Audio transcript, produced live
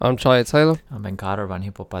I'm Charlie Taylor. I'm Ben Carter. I run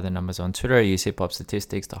Hip Hop by the Numbers on Twitter. I use hip hop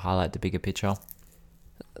statistics to highlight the bigger picture.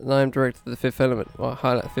 And I'm director of The Fifth Element. I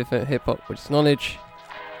highlight Fifth Element Hip Hop, which is knowledge.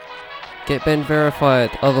 Get Ben verified,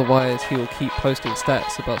 otherwise he will keep posting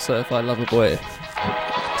stats about Certified Lover Boy.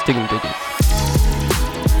 Stinging digging.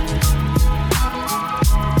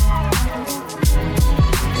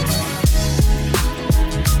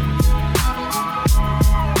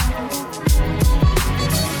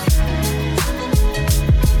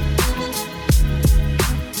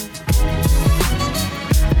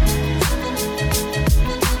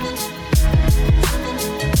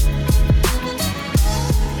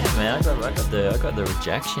 I got the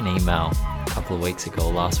rejection email a couple of weeks ago,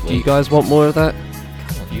 last week. Do you guys want more of that?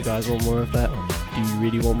 Do you guys want more of that? Do you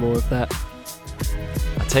really want more of that?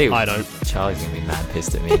 I tell you, I don't. Charlie's gonna be mad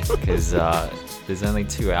pissed at me because there's only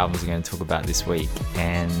 2 albums we're going to talk about this week,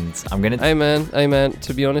 and I'm gonna. Hey man.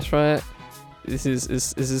 To be honest, right? This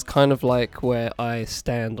is kind of like where I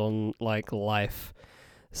stand on like life.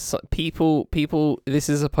 So people. This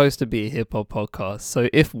is supposed to be a hip hop podcast, so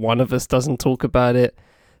if one of us doesn't talk about it,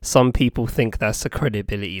 some people think that's a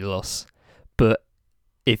credibility loss. But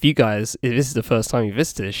if this is the first time you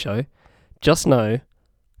visited this show, just know,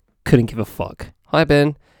 couldn't give a fuck. Hi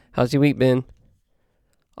Ben, how's your week been?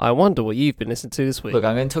 I wonder what you've been listening to this week. Look,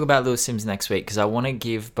 I'm going to talk about Lil Sims next week because I want to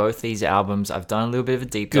give both these albums. I've done a little bit of a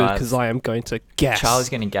deep dive. Good, because I am going to gas. Charlie's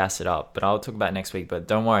going to gas it up, but I'll talk about it next week. But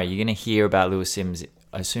don't worry, you're going to hear about Lil Sims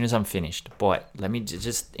as soon as I'm finished. But let me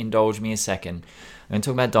just indulge me a second. I'm going to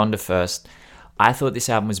talk about Donda first. I thought this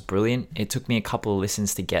album was brilliant. It took me a couple of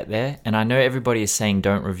listens to get there. And I know everybody is saying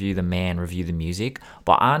don't review the man, review the music.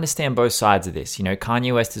 But I understand both sides of this. You know,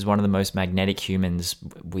 Kanye West is one of the most magnetic humans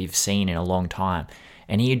we've seen in a long time.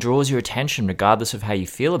 And he draws your attention regardless of how you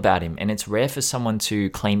feel about him. And it's rare for someone to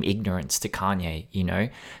claim ignorance to Kanye, you know?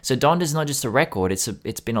 So Donda's not just a record. It's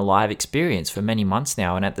been a live experience for many months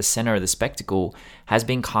now. And at the center of the spectacle has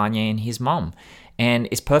been Kanye and his mum. And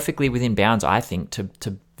it's perfectly within bounds, I think,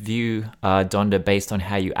 to view Donda based on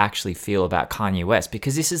how you actually feel about Kanye West,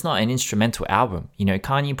 because this is not an instrumental album. You know,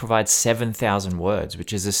 Kanye provides 7,000 words,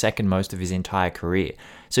 which is the second most of his entire career.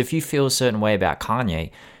 So if you feel a certain way about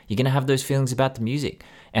Kanye, you're gonna have those feelings about the music,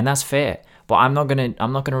 and that's fair. But I'm not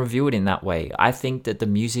gonna review it in that way. I think that the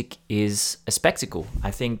music is a spectacle.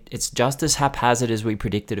 I think it's just as haphazard as we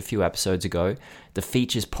predicted a few episodes ago. The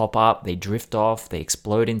features pop up, they drift off, they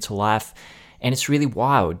explode into life. And it's really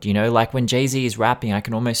wild, you know, like when Jay-Z is rapping, I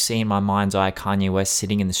can almost see in my mind's eye Kanye West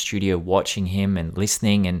sitting in the studio watching him and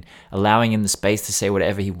listening and allowing him the space to say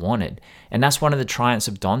whatever he wanted. And that's one of the triumphs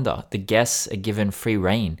of Donda. The guests are given free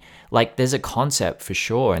reign. Like, there's a concept for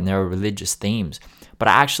sure, and there are religious themes. But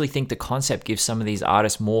I actually think the concept gives some of these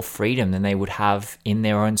artists more freedom than they would have in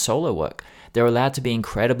their own solo work. They're allowed to be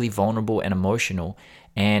incredibly vulnerable and emotional,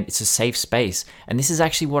 and it's a safe space. And this is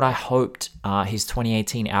actually what I hoped his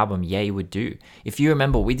 2018 album Ye would do. If you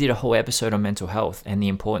remember, we did a whole episode on mental health and the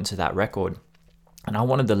importance of that record. And I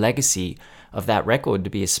wanted the legacy of that record to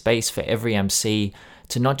be a space for every MC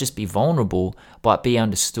to not just be vulnerable, but be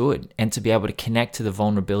understood and to be able to connect to the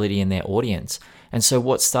vulnerability in their audience. And so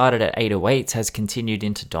what started at 808s has continued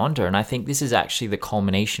into Donda. And I think this is actually the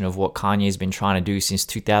culmination of what Kanye's been trying to do since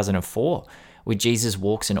 2004. With Jesus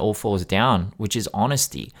Walks and All Falls Down, which is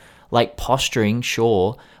honesty. Like posturing,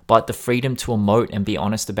 sure, but the freedom to emote and be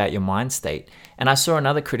honest about your mind state. And I saw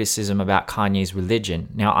another criticism about Kanye's religion.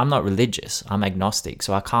 Now, I'm not religious, I'm agnostic,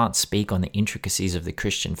 so I can't speak on the intricacies of the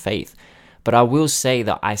Christian faith. But I will say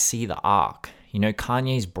that I see the arc. You know,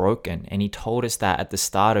 Kanye's broken, and he told us that at the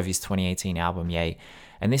start of his 2018 album, Ye.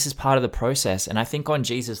 And this is part of the process. And I think on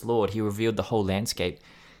Jesus Lord, he revealed the whole landscape.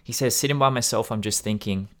 He says, sitting by myself, I'm just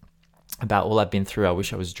thinking about all I've been through. I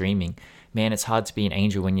wish I was dreaming. Man, it's hard to be an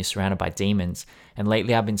angel when you're surrounded by demons. And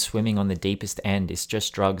lately I've been swimming on the deepest end. It's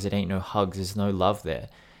just drugs. It ain't no hugs. There's no love there.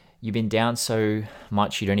 You've been down so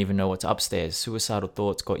much you don't even know what's upstairs. Suicidal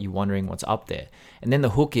thoughts got you wondering what's up there. And then the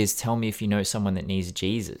hook is, tell me if you know someone that needs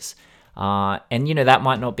Jesus. And you know, that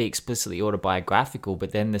might not be explicitly autobiographical,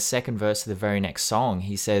 but then the second verse of the very next song,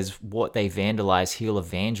 he says, what they vandalize, he'll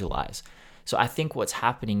evangelize. So I think what's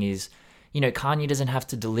happening is, you know, Kanye doesn't have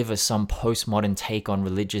to deliver some postmodern take on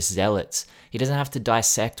religious zealots. He doesn't have to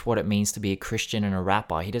dissect what it means to be a Christian and a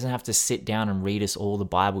rapper. He doesn't have to sit down and read us all the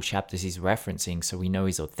Bible chapters he's referencing so we know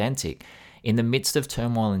he's authentic. In the midst of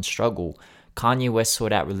turmoil and struggle, Kanye West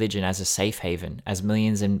sought out religion as a safe haven, as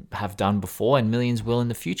millions have done before and millions will in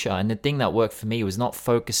the future. And the thing that worked for me was not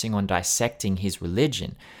focusing on dissecting his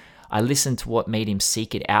religion. I listened to what made him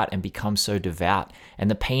seek it out and become so devout, and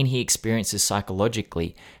the pain he experiences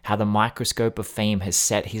psychologically, how the microscope of fame has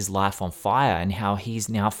set his life on fire, and how he's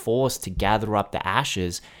now forced to gather up the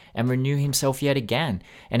ashes and renew himself yet again,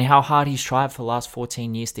 and how hard he's tried for the last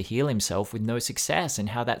 14 years to heal himself with no success, and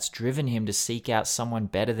how that's driven him to seek out someone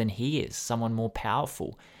better than he is, someone more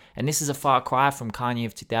powerful. And this is a far cry from Kanye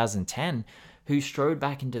of 2010, who strode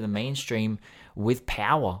back into the mainstream with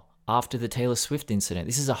power after the Taylor Swift incident.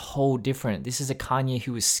 This is a Kanye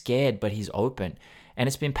who is scared, but he's open. And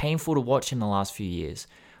it's been painful to watch him the last few years.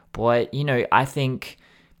 But, I think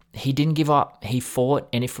he didn't give up. He fought.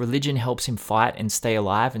 And if religion helps him fight and stay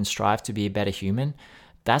alive and strive to be a better human,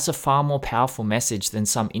 that's a far more powerful message than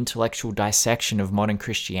some intellectual dissection of modern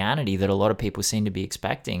Christianity that a lot of people seem to be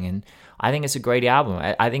expecting. And I think it's a great album.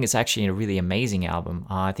 I think it's actually a really amazing album.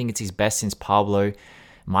 I think it's his best since Pablo.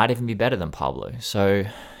 Might even be better than Pablo. So,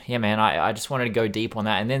 yeah, man, I just wanted to go deep on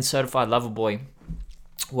that. And then Certified Lover Boy.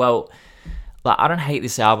 Well, I don't hate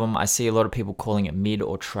this album. I see a lot of people calling it mid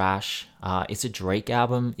or trash. It's a Drake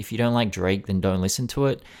album. If you don't like Drake, then don't listen to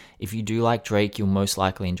it. If you do like Drake, you'll most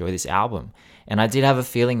likely enjoy this album. And I did have a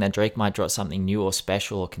feeling that Drake might drop something new or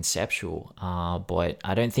special or conceptual, but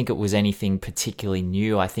I don't think it was anything particularly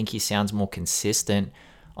new. I think he sounds more consistent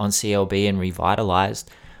on CLB and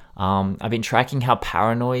Revitalized. I've been tracking how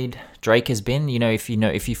paranoid Drake has been. If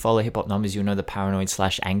you follow Hip Hop Numbers, you'll know the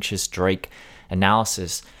paranoid/anxious Drake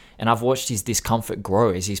analysis. And I've watched his discomfort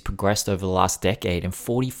grow as he's progressed over the last decade. And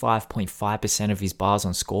 45.5% of his bars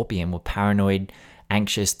on Scorpion were paranoid,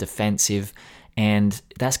 anxious, defensive. And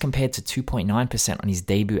that's compared to 2.9% on his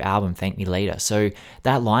debut album, Thank Me Later. So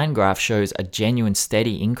that line graph shows a genuine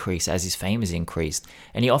steady increase as his fame has increased.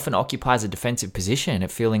 And he often occupies a defensive position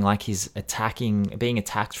at feeling like he's being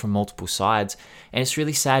attacked from multiple sides. And it's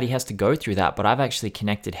really sad he has to go through that, but I've actually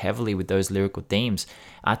connected heavily with those lyrical themes.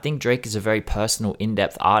 I think Drake is a very personal,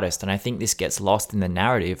 in-depth artist, and I think this gets lost in the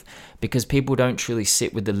narrative because people don't truly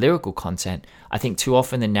sit with the lyrical content. I think too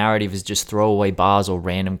often the narrative is just throwaway bars or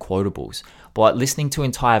random quotables. But listening to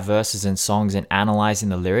entire verses and songs and analyzing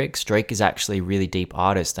the lyrics, Drake is actually a really deep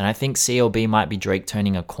artist. And I think CLB might be Drake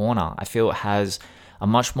turning a corner. I feel it has a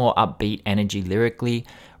much more upbeat energy lyrically.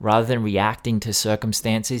 Rather than reacting to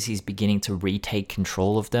circumstances, he's beginning to retake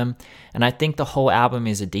control of them. And I think the whole album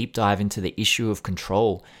is a deep dive into the issue of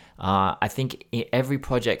control. I think every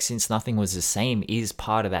project since Nothing Was the Same is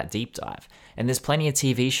part of that deep dive. And there's plenty of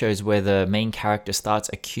TV shows where the main character starts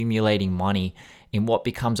accumulating money in what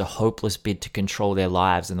becomes a hopeless bid to control their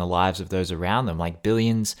lives and the lives of those around them, like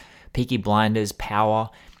Billions, Peaky Blinders, Power.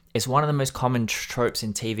 It's one of the most common tropes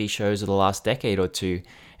in TV shows of the last decade or two,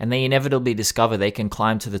 and they inevitably discover they can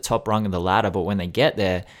climb to the top rung of the ladder, but when they get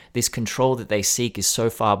there, this control that they seek is so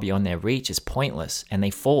far beyond their reach, it's pointless, and they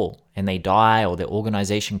fall, and they die, or their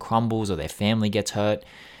organization crumbles, or their family gets hurt.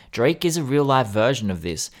 Drake is a real-life version of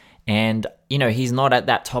this, and, he's not at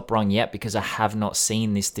that top rung yet because I have not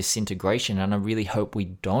seen this disintegration, and I really hope we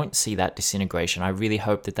don't see that disintegration. I really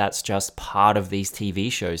hope that that's just part of these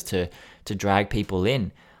TV shows to drag people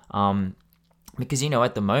in. Because,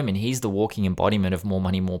 at the moment, he's the walking embodiment of more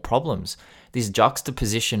money, more problems. This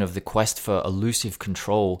juxtaposition of the quest for elusive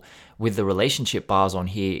control with the relationship bars on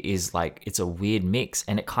here is like, it's a weird mix,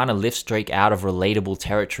 and it kind of lifts Drake out of relatable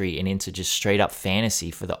territory and into just straight up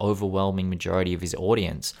fantasy for the overwhelming majority of his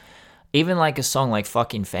audience. Even like a song like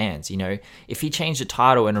Fucking Fans, if he changed the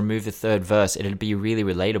title and removed the third verse, it'd be really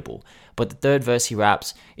relatable. But the third verse he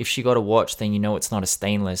raps, if she got a watch, then it's not a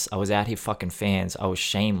stainless. I was out here fucking fans. I was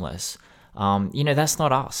shameless. That's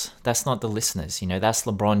not us. That's not the listeners. That's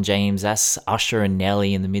LeBron James. That's Usher and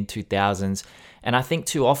Nelly in the mid-2000s. And I think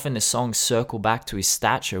too often the songs circle back to his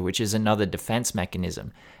stature, which is another defense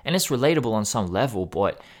mechanism. And it's relatable on some level,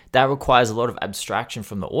 but that requires a lot of abstraction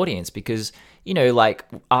from the audience because, like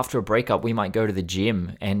after a breakup, we might go to the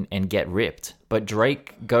gym and get ripped. But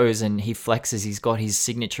Drake goes and he flexes. He's got his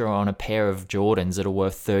signature on a pair of Jordans that are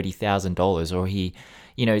worth $30,000, or he,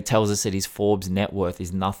 tells us that his Forbes net worth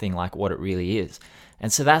is nothing like what it really is.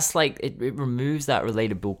 And so that's like, it removes that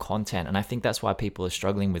relatable content. And I think that's why people are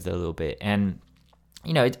struggling with it a little bit. And,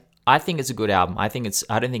 I think it's a good album. I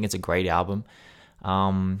don't think it's a great album.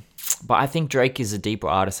 But I think Drake is a deeper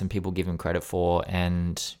artist than people give him credit for.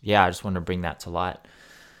 And yeah, I just wanted to bring that to light.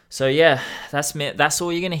 So yeah, that's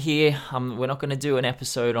all you're going to hear. We're not going to do an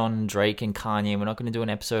episode on Drake and Kanye. We're not going to do an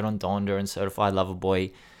episode on Donda and Certified Lover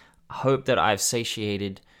Boy. I hope that I've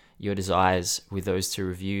satiated your desires with those two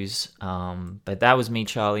reviews. But that was me,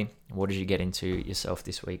 Charlie. What did you get into yourself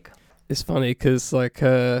this week? It's funny because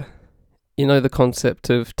the concept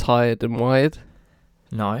of tired and wired?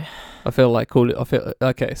 No. I feel like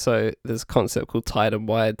okay. So there's a concept called tied and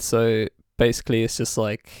wired. So basically, it's just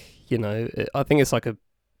like, I think it's like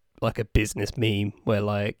a business meme where,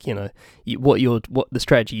 like, what the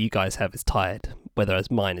strategy you guys have is tied,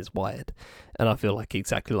 whereas mine is wired, and I feel like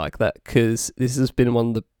exactly like that, because this has been one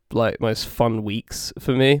of the like most fun weeks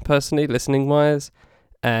for me personally, listening wise.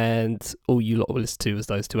 And all you lot will listen to is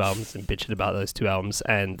those two albums and bitching about those two albums,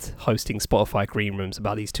 and hosting Spotify green rooms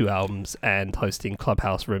about these two albums, and hosting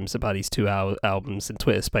Clubhouse rooms about these two albums, and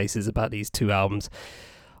Twitter spaces about these two albums.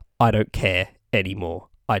 I don't care anymore.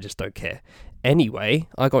 I just don't care. Anyway,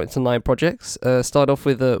 I got into 9 projects. Start off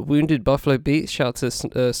with Wounded Buffalo Beats. Shout out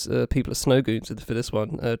to people at Snowgoons for this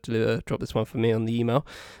one. Drop this one for me on the email.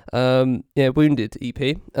 Wounded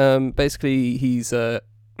EP. Basically, he's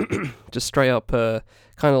just straight up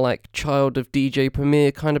kind of like child of DJ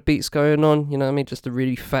Premier kind of beats going on. You know what I mean? Just the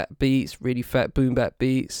really fat beats, really fat boom bap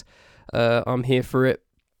beats. I'm here for it.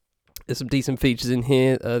 There's some decent features in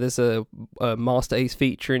here. There's a Master Ace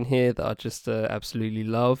feature in here that I just absolutely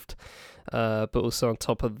loved. But also on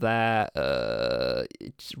top of that,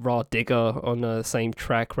 Raw Digger on the same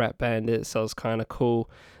track, Rap Bandit, so it's kind of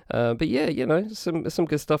cool. But yeah, some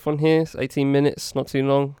good stuff on here. It's 18 minutes, not too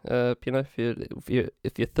long. If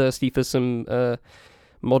you're thirsty for some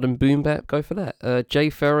modern boom bap, go for that. Jay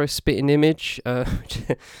Farrow, Spitting Image.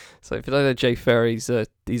 So if you don't know Jay Farrow, he's a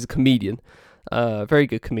comedian. Very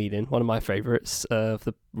good comedian, one of my favourites of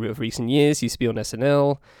recent years. Used to be on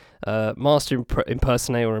SNL, master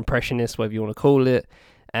impersonator or impressionist, whatever you want to call it.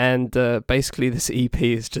 And basically this EP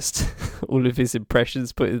is just all of his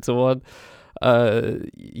impressions put into one.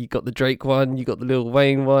 You got the Drake one, you got the Lil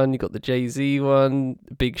Wayne one, you got the Jay-Z one,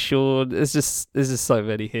 Big Sean. There's just so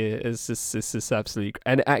many here. It's just absolutely,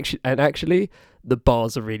 and actually the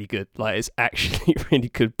bars are really good. Like, it's actually really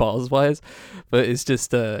good bars wise, but it's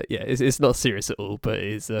just it's not serious at all, but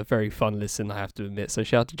it's a very fun listen, I have to admit. So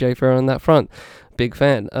shout out to Jay Farrow on that front, big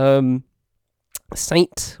fan.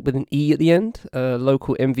 Saint with an E at the end,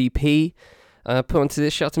 local MVP. Put onto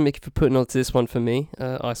this. Shout out to Mickey for putting onto this one for me,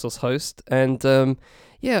 ISOS host. And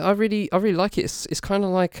I really like it. It's kind of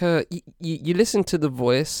like you listen to the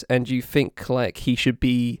voice and you think like he should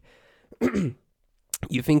be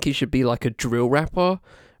you think he should be like a drill rapper,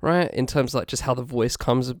 right? In terms of like just how the voice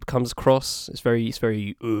comes across. It's very it's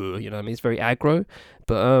very aggro,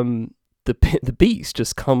 but the beats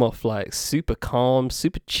just come off like super calm,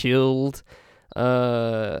 super chilled.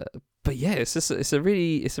 But yeah, it's a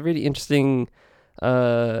really interesting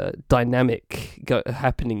dynamic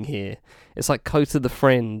happening here. It's like Kota the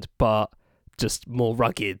Friend, but just more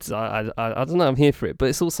rugged. I don't know. I'm here for it, but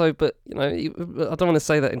it's also, but I don't want to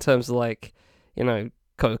say that in terms of like,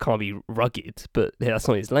 Kota can't be rugged, but yeah, that's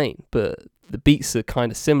not his lane. But the beats are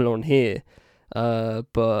kind of similar on here.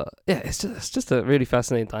 But yeah, it's just a really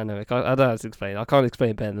fascinating dynamic. I don't know how to explain. I can't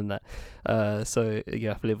explain it better than that. So you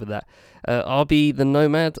have to live with that. RB the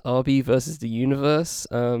Nomad, RB versus the Universe.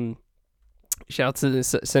 Shout out to the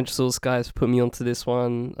Central Source guys for putting me onto this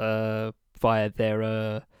one via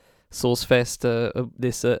their Source Fest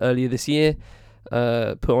earlier this year.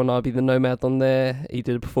 Put on RB the Nomad on there. He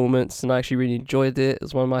did a performance, and I actually really enjoyed it. It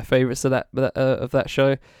was one of my favourites of that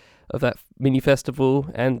show, of that mini festival.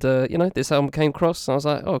 And this album came across, and I was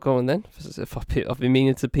like, oh, go on then, if I've been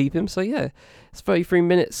meaning to peep him. So yeah, it's 33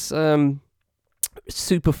 minutes,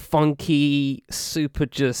 super funky, super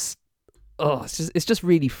just it's just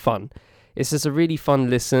really fun. It's just a really fun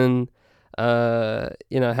listen.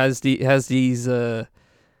 Has these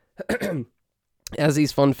has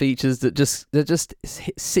these fun features that just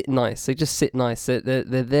sit nice. They just sit nice. They're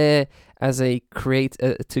there as to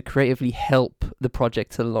creatively help the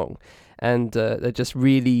project along, and they're just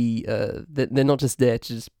really they're not just there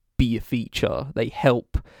to just be a feature. They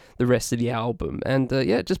help the rest of the album, and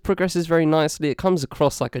it just progresses very nicely. It comes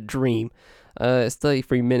across like a dream. It's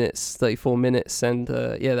 34 minutes, and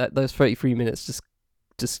those 33 minutes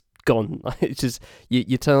just gone. It's just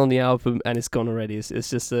you turn on the album and it's gone already. It's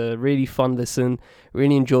just a really fun listen,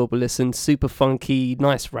 really enjoyable listen, super funky,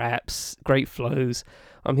 nice raps, great flows.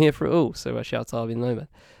 I'm here for it all. So shout out to RB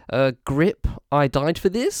Nomad. Grip, I died for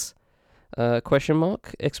this? Question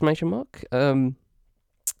mark, exclamation mark. I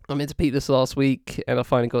meant to peep this last week, and I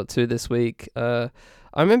finally got to it this week. I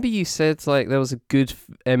remember you said like there was a good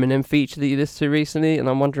Eminem feature that you listened to recently, and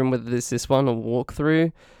I'm wondering whether it's this one or Walkthrough.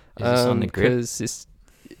 Is this on the Grip? Because it's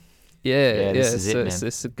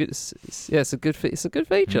it's a good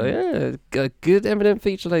feature. Yeah, a good Eminem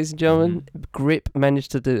feature, ladies and gentlemen. Grip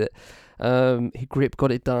managed to do it. Grip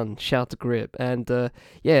got it done. Shout to Grip. And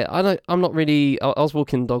yeah, I'm not really. I was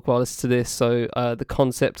walking the dog while I listened to this, so the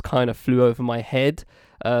concept kind of flew over my head.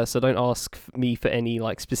 So don't ask me for any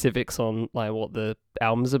like specifics on like what the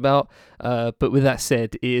album's about. But with that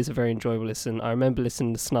said, it is a very enjoyable listen. I remember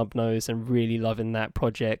listening to Snub Nose and really loving that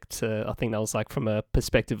project. I think that was like from a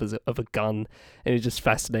perspective of a gun, and it just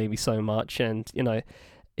fascinated me so much. And you know,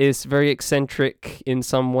 it's very eccentric in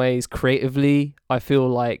some ways creatively. I feel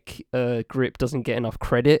like Grip doesn't get enough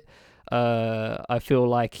credit. I feel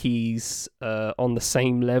like he's on the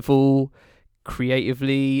same level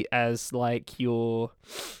creatively as like your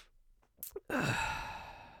I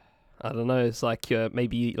don't know, it's like your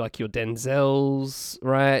maybe like your Denzels,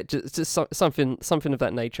 right? Just something of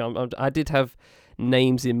that nature. I did have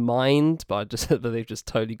names in mind, but they've just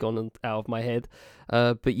totally gone out of my head.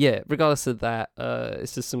 But yeah, regardless of that,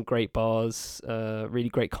 it's just some great bars, really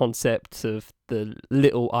great concept of the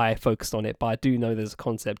little I focused on it, but I do know there's a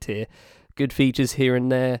concept here. Good features here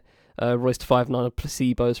and there. Royce da 5'9" and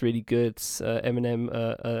Placebo is really good. Eminem,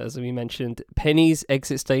 as we mentioned. Penny's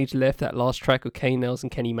Exit Stage Left, that last track with K Nails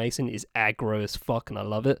and Kenny Mason, is aggro as fuck, and I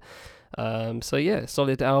love it. So yeah,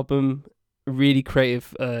 solid album, really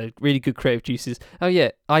creative, really good creative juices. Oh yeah,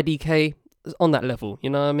 IDK on that level, you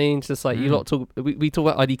know what I mean? It's just like you lot talk. We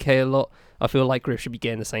talk about IDK a lot. I feel like Grip should be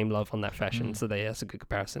getting the same love on that fashion. So that's a good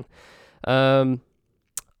comparison.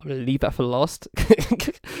 I'm going to leave that for last.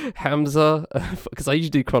 Hamza, because I usually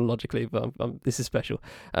do chronologically, but this is special.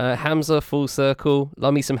 Hamza, Full Circle.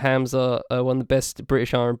 Love me some Hamza, one of the best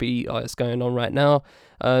British R&B artists going on right now.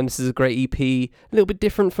 This is a great EP, a little bit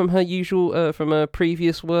different from her usual, from her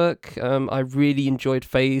previous work. I really enjoyed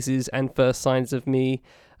Phases and First Signs of Me.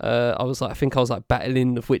 I think I was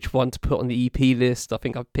battling of which one to put on the EP list. I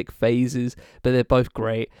think I picked Phases, but they're both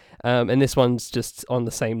great. And this one's just on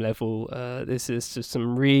the same level. This is just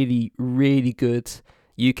some really, really good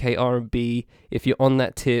UK R&B. If you're on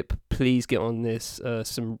that tip, please get on this.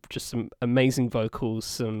 Some amazing vocals,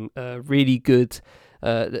 some really good,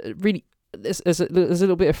 really. There's a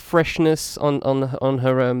little bit of freshness on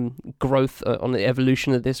her growth, on the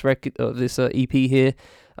evolution of this record, of this EP here.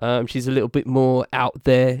 She's a little bit more out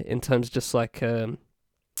there in terms of just like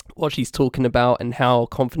what she's talking about and how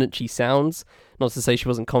confident she sounds. Not to say she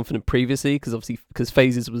wasn't confident previously, because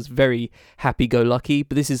Phases was very happy-go-lucky,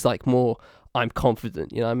 but this is like more I'm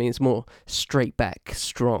confident. You know what I mean? It's more straight back,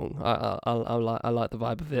 strong. I like the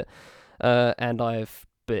vibe of it, and I've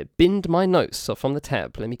binned my notes so from the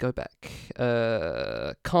tab. Let me go back.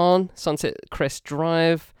 Khan, Sunset Crest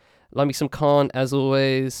Drive. Love me some Khan as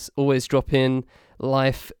always. Always drop in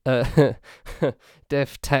Life, Death,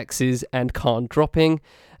 Taxes, and Khan dropping.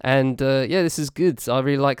 And yeah, this is good. I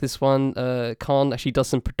really like this one. Khan actually does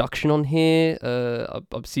some production on here.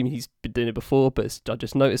 I'm assuming he's been doing it before, but I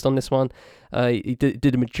just noticed on this one. He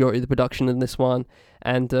did a majority of the production in this one.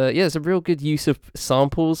 And yeah, there's a real good use of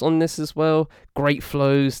samples on this as well. Great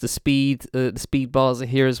flows. The speed bars are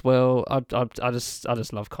here as well. I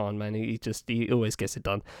just love Khan, man. He always gets it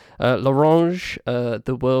done. L'Orange,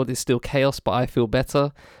 The World Is Still Chaos, but I Feel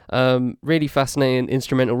Better. Really fascinating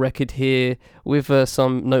instrumental record here with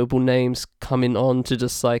some notable names coming on to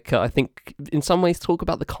just like I think in some ways talk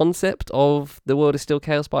about the concept of The World Is Still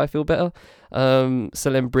Chaos, but I Feel Better.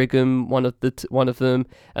 Salem Brigham, one of them,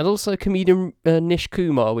 and also comedian Nish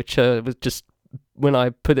Kumar, which was just when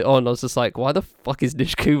I put it on, I was just like, why the fuck is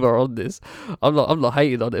Nish Kumar on this? I'm not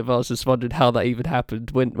hating on it, but I was just wondering how that even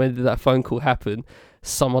happened. When did that phone call happen?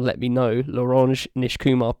 Someone let me know. L'Orange, Nish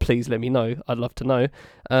Kumar, please let me know. I'd love to know.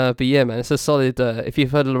 But yeah, man, it's a solid. If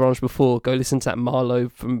you've heard of L'Orange before, go listen to that Marlowe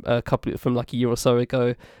from like a year or so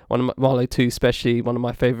ago. Marlowe 2 especially, one of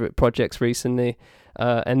my favorite projects recently.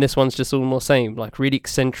 And this one's just all more same, like really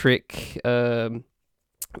eccentric, but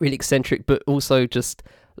also just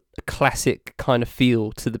a classic kind of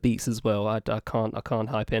feel to the beats as well. I can't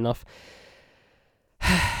hype it enough.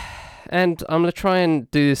 And I'm gonna try and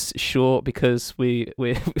do this short because we're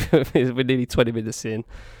nearly 20 minutes in.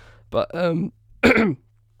 But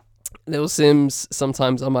Little Sims,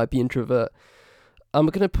 sometimes I might be introvert. I'm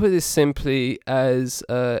going to put this simply as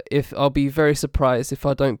if I'll be very surprised if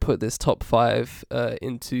I don't put this top 5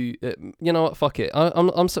 into you know what, fuck it,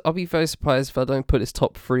 I'll be very surprised if I don't put this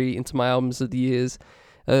top 3 into my album of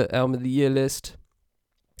the year list.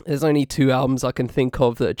 There's only 2 albums I can think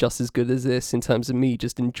of that are just as good as this in terms of me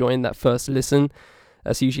just enjoying that first listen.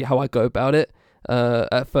 That's usually how I go about it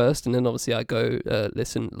at first, and then obviously I go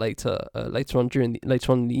listen later on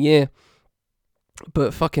in the year.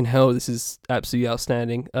 But fucking hell, this is absolutely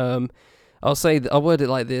outstanding. I'll word it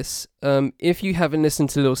like this. If you haven't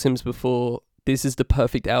listened to Little Sims before, this is the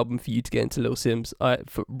perfect album for you to get into Little Sims.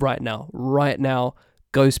 For right now,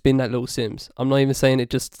 go spin that Little Sims. I'm not even saying it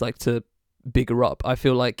just like to bigger up. I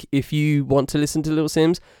feel like if you want to listen to Little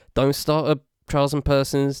Sims, don't start a Trials and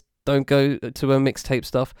Persons, don't go to a mixtape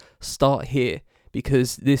stuff, start here,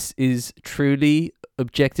 because this is truly,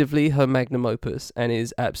 objectively, her magnum opus and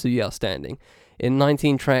is absolutely outstanding. In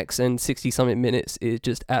 19 tracks and 60 something minutes,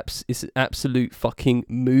 it's an absolute fucking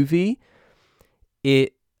movie.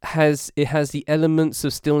 It has the elements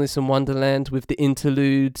of Stillness in Wonderland with the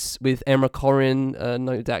interludes, with Emma Corrin,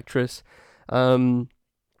 noted actress,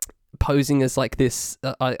 posing as like this,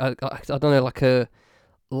 I don't know, like a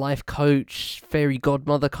life coach, fairy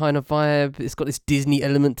godmother kind of vibe. It's got this Disney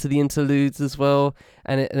element to the interludes as well,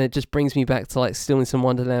 and it just brings me back to like Stillness in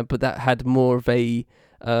Wonderland, but that had more of an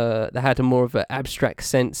abstract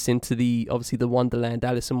sense into the Wonderland,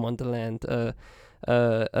 Alice in Wonderland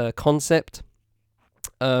concept.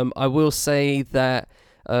 I will say that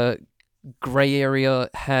Grey Area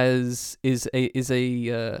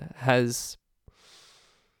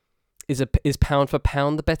is pound for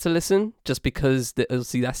pound the better listen, just because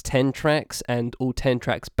obviously that's 10 tracks and all 10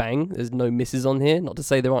 tracks bang. There's no misses on here. Not to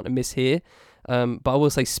say there aren't a miss here, but I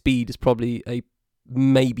will say Speed is probably a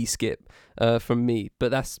maybe skip from me.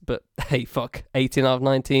 But hey, fuck, 18 out of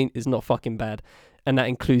 19 is not fucking bad. And that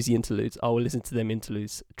includes the interludes. I will listen to them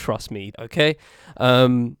interludes. Trust me, okay?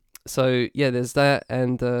 So, yeah, there's that.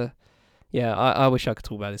 And, I wish I could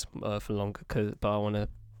talk about this for longer, but I want to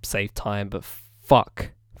save time. But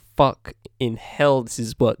fuck in hell,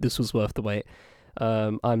 this was worth the wait.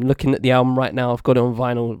 I'm looking at the album right now. I've got it on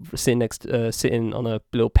vinyl sitting on a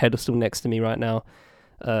little pedestal next to me right now.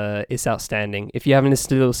 It's outstanding. If you haven't listened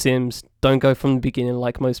to Little Sims, don't go from the beginning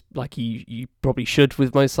like you probably should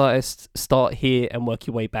with most artists. Start here and work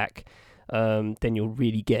your way back. Then you'll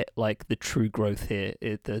really get like the true growth here.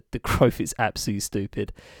 The growth is absolutely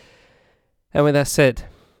stupid. And with that said,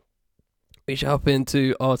 we shall hop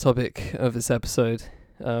into our topic of this episode,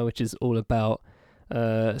 which is all about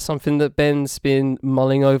something that Ben's been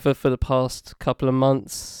mulling over for the past couple of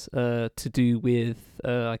months, to do with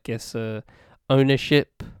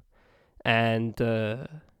ownership and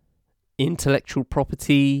intellectual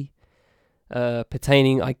property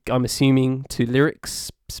pertaining, I'm assuming, to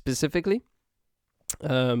lyrics specifically.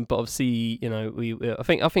 But obviously,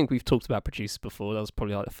 I think we've talked about producers before. That was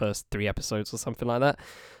probably like the first 3 episodes or something like that,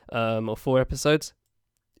 or 4 episodes,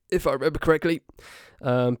 if I remember correctly.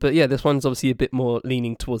 But yeah, this one's obviously a bit more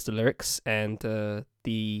leaning towards the lyrics and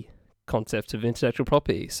the concept of intellectual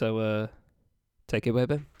property. So take it away,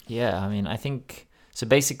 Ben. Yeah, I mean, I think, so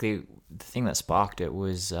basically the thing that sparked it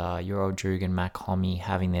was Your Old Droog and Mac Homie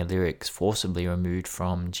having their lyrics forcibly removed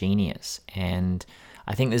from Genius. And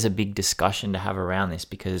I think there's a big discussion to have around this,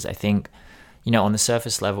 because I think, on the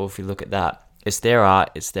surface level, if you look at that, it's their art,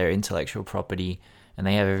 it's their intellectual property, and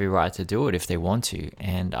they have every right to do it if they want to.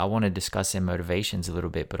 And I want to discuss their motivations a little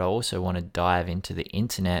bit, but I also want to dive into the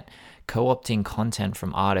internet co-opting content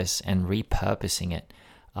from artists and repurposing it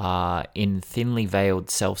in thinly veiled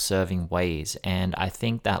self-serving ways. And I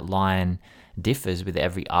think that line differs with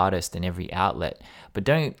every artist and every outlet. But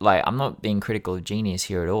I'm not being critical of Genius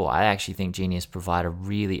here at all. I actually think Genius provide a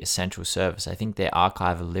really essential service. I think their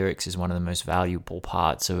archive of lyrics is one of the most valuable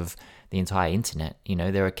parts of the entire internet.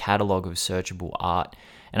 They're a catalog of searchable art.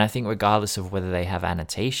 And I think regardless of whether they have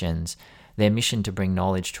annotations, their mission to bring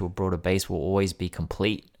knowledge to a broader base will always be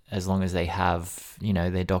complete, as long as they have,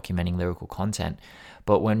 they're documenting lyrical content.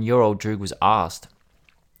 But when Your Old Droog was asked,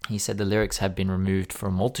 he said the lyrics had been removed for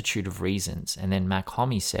a multitude of reasons. And then Mac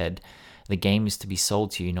Homie said, the game is to be sold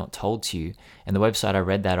to you, not told to you. And the website I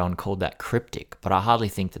read that on called that cryptic, but I hardly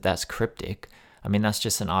think that that's cryptic. I mean, that's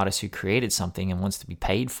just an artist who created something and wants to be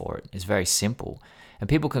paid for it. It's very simple. And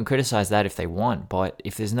people can criticize that if they want, but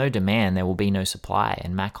if there's no demand, there will be no supply.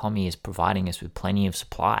 And Mac Homie is providing us with plenty of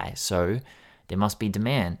supply, so there must be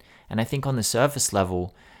demand. And I think on the surface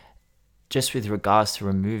level, just with regards to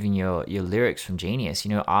removing your lyrics from Genius,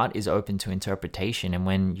 art is open to interpretation. And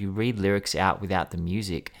when you read lyrics out without the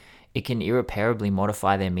music, it can irreparably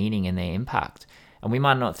modify their meaning and their impact. And we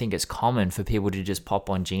might not think it's common for people to just pop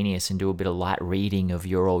on Genius and do a bit of light reading of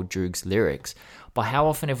Your Old Droog's lyrics. But how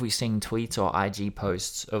often have we seen tweets or IG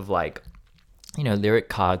posts of lyric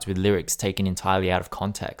cards with lyrics taken entirely out of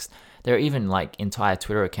context? There are even entire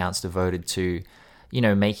Twitter accounts devoted to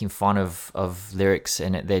making fun of lyrics,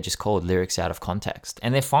 and they're just called lyrics out of context.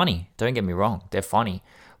 And they're funny, don't get me wrong, they're funny.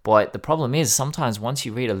 But the problem is, sometimes once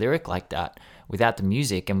you read a lyric like that, without the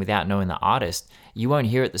music and without knowing the artist, you won't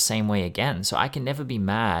hear it the same way again. So I can never be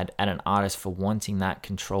mad at an artist for wanting that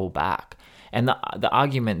control back. And the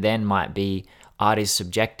argument then might be, art is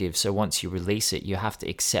subjective. So once you release it, you have to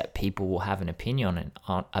accept people will have an opinion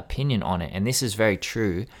on it. And this is very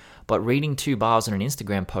true. But reading 2 bars on an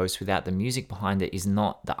Instagram post without the music behind it is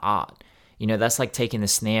not the art. That's like taking the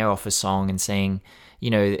snare off a song and saying,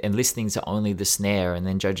 and listening to only the snare and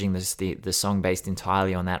then judging the song based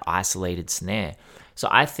entirely on that isolated snare. So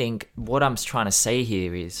I think what I'm trying to say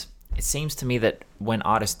here is, it seems to me that when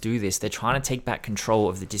artists do this, they're trying to take back control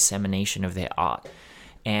of the dissemination of their art.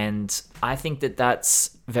 And I think that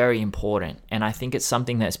that's very important. And I think it's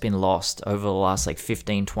something that's been lost over the last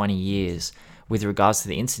 15, 20 years with regards to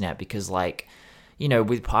the internet, because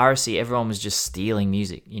with piracy, everyone was just stealing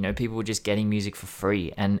music. People were just getting music for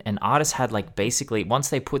free. And artists had basically, once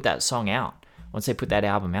they put that song out, once they put that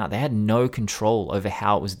album out, they had no control over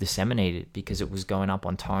how it was disseminated, because it was going up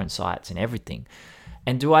on torrent sites and everything.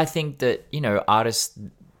 And do I think that, artists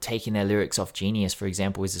taking their lyrics off Genius, for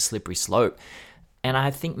example, is a slippery slope? And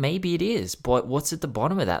I think maybe it is, but what's at the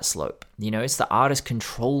bottom of that slope? It's the artist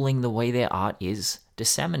controlling the way their art is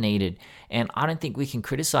disseminated. And I don't think we can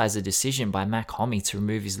criticize the decision by Mac Homie to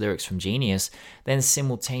remove his lyrics from Genius, then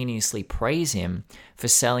simultaneously praise him for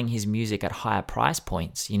selling his music at higher price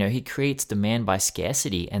points. He creates demand by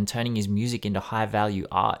scarcity and turning his music into high value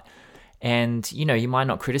art. And, you might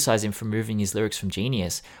not criticize him for removing his lyrics from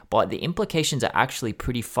Genius, but the implications are actually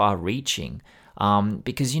pretty far reaching.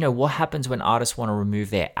 Because, what happens when artists want to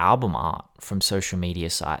remove their album art from social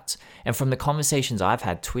media sites? And from the conversations I've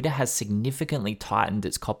had, Twitter has significantly tightened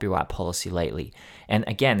its copyright policy lately. And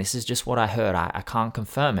again, this is just what I heard. I can't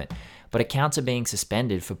confirm it. But accounts are being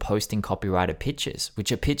suspended for posting copyrighted pictures,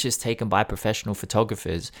 which are pictures taken by professional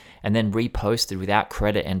photographers and then reposted without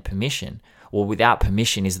credit and permission. Or without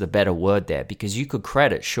permission is the better word there, because you could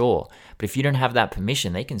credit, sure, but if you don't have that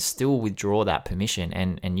permission, they can still withdraw that permission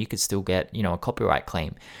and you could still get, a copyright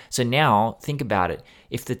claim. So now think about it.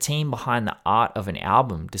 If the team behind the art of an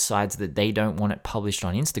album decides that they don't want it published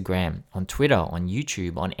on Instagram, on Twitter, on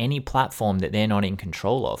YouTube, on any platform that they're not in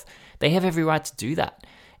control of, they have every right to do that.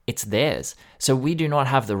 It's theirs. So we do not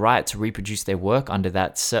have the right to reproduce their work under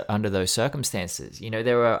those circumstances.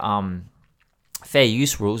 There are fair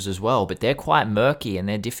use rules as well, but they're quite murky and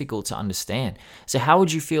they're difficult to understand. So how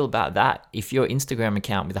would you feel about that if your Instagram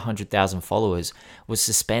account with 100,000 followers was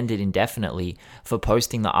suspended indefinitely for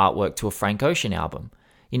posting the artwork to a Frank Ocean album?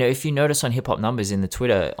 If you notice on Hip Hop Numbers on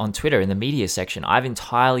Twitter in the media section, I've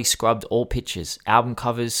entirely scrubbed all pictures, album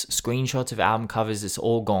covers, screenshots of album covers, it's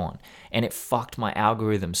all gone. And it fucked my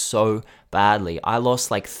algorithm so badly. I lost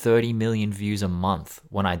 30 million views a month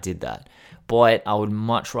when I did that. But I would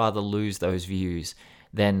much rather lose those views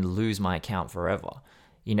than lose my account forever,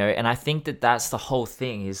 and I think that that's the whole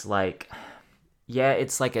thing is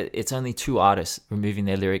it's only 2 artists removing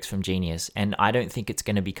their lyrics from Genius. And I don't think it's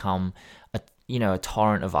going to become a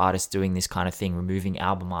torrent of artists doing this kind of thing, removing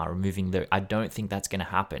album art, removing lyrics. I don't think that's going to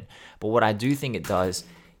happen. But what I do think it does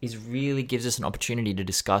is really gives us an opportunity to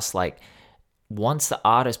discuss once the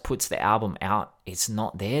artist puts the album out, it's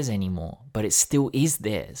not theirs anymore, but it still is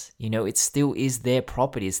theirs. It still is their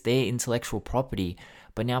property. It's their intellectual property.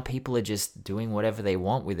 But now people are just doing whatever they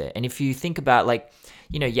want with it. And if you think about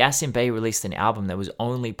Yasin Bey released an album that was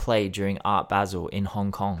only played during Art Basel in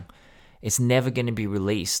Hong Kong. It's never going to be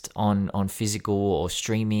released on physical or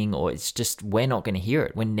streaming, or it's just, we're not going to hear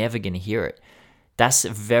it. We're never going to hear it. That's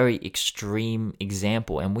a very extreme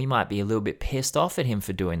example, and we might be a little bit pissed off at him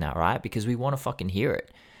for doing that, right? Because we want to fucking hear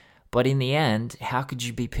it. But in the end, how could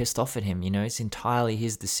you be pissed off at him? It's entirely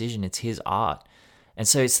his decision. It's his art. And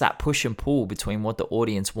so it's that push and pull between what the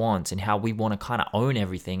audience wants and how we want to kind of own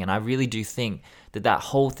everything. And I really do think that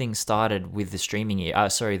whole thing started with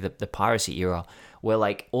the the piracy era, where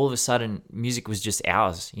all of a sudden music was just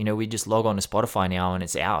ours. We just log on to Spotify now and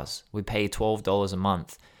it's ours. We pay $12 a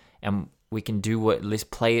month and we can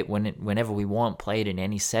play it whenever we want, play it in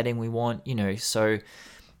any setting we want, So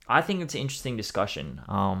I think it's an interesting discussion.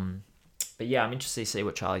 But yeah, I'm interested to see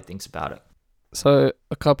what Charlie thinks about it. So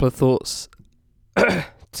a couple of thoughts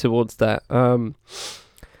towards that.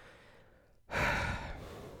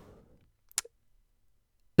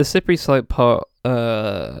 The slippery slope part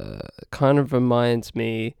kind of reminds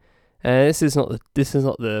me, and this is not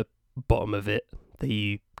the bottom of it that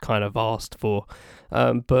you kind of asked for,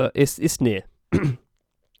 but it's near.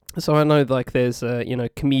 So I know there's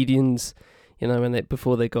comedians,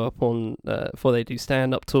 before they go up on before they do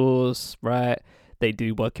stand-up tours, right? They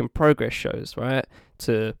do work in progress shows, right?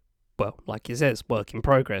 Like it says, work in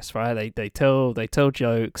progress, right? They tell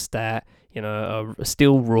jokes that are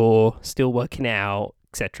still raw, still working out,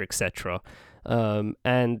 etc., etc.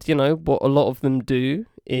 And what a lot of them do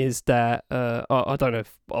is that I don't know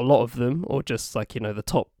if a lot of them or just the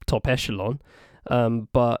top echelon,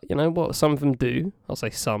 But you know what some of them do, I'll say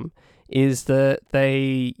some, is that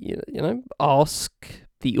they ask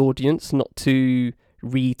the audience not to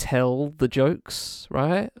retell the jokes,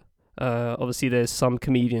 right? Obviously there's some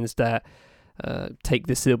comedians that take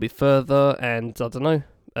this a little bit further, and I don't know,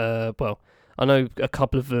 well, I know a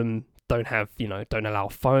couple of them don't allow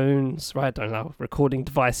phones, right? Don't allow recording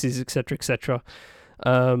devices, etc., etc.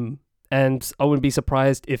 And I wouldn't be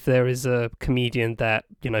surprised if there is a comedian that,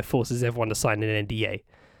 forces everyone to sign an NDA.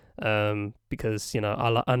 Because,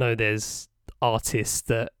 I know there's artists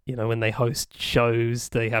that, when they host shows,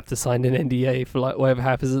 they have to sign an NDA for like whatever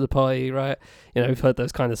happens at the party, right? We've heard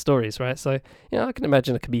those kind of stories, right? So, I can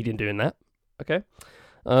imagine a comedian doing that. Okay.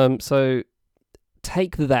 So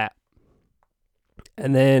take that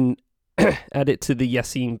and then add it to the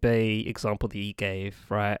Yasin Bey example that you gave,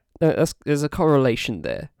 right? There's a correlation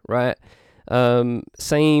there, right?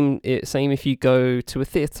 Same if you go to a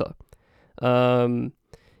theatre.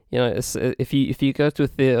 If you go to a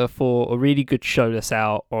theatre for a really good show that's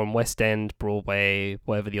out on West End, Broadway,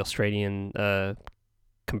 whatever the Australian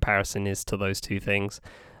comparison is to those two things,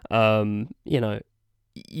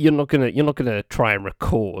 you're not gonna try and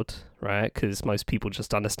record, right? Because most people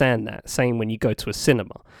just understand that. Same when you go to a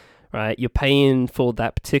cinema, right? You're paying for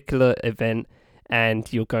that particular event,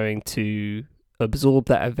 and you're going to absorb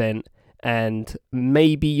that event, and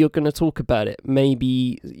maybe you're going to talk about it.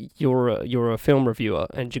 Maybe you're a film reviewer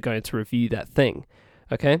and you're going to review that thing.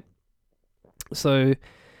 Okay, so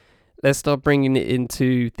let's start bringing it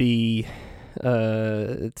into the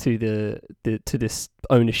to this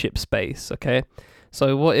ownership space. Okay,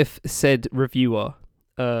 so what if said reviewer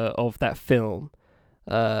of that film,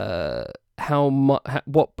 at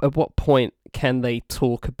what point can they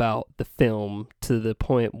talk about the film to the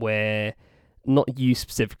point where, not you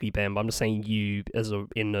specifically, Ben, but I'm just saying you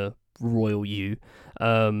in a royal you.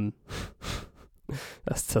 That's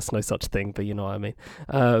no such thing, but you know what I mean.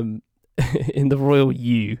 In the royal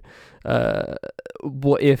you,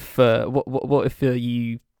 what if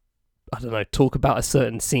you, I don't know, talk about a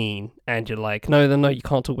certain scene and you're like, no, you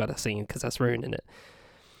can't talk about that scene because that's ruining it.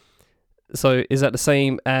 So is that the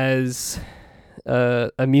same as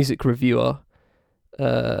a music reviewer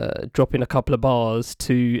dropping a couple of bars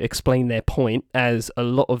to explain their point, as a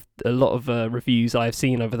lot of reviews I've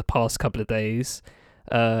seen over the past couple of days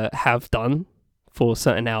have done for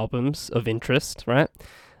certain albums of interest, right?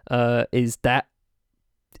 Is that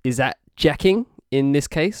jacking in this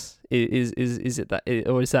case? Is it that,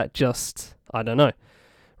 or is that just, I don't know,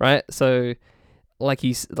 right? So I'm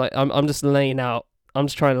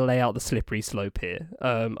just trying to lay out the slippery slope here.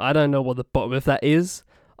 I don't know what the bottom of that is.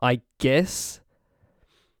 I guess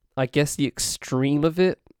the extreme of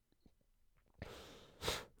it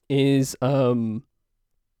is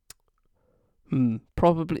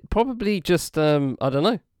probably just I don't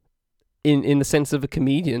know, in the sense of a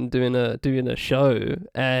comedian doing a show,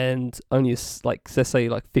 and only let's say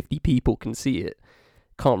 50 people can see it,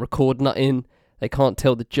 can't record nothing, they can't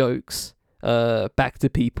tell the jokes back to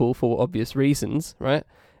people for obvious reasons, right?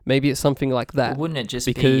 Maybe it's something like that. Well, wouldn't it just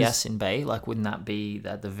be Yasin Bey? Wouldn't that be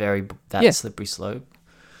slippery slope?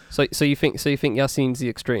 So you think Yasin's the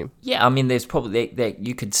extreme? Yeah, I mean, there's probably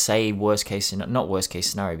you could say not worst case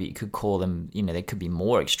scenario, but you could call them. There could be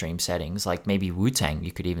more extreme settings. Like maybe Wu-Tang,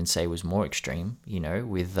 you could even say was more extreme.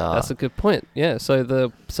 With that's a good point. Yeah. So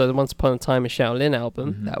the Once Upon a Time in Shaolin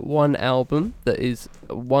album, mm-hmm. that one album that is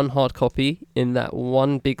one hard copy in that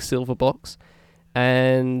one big silver box,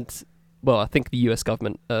 and well, I think the US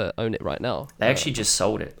government own it right now. They actually just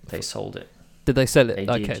sold it. They sold it. Did they sell it? They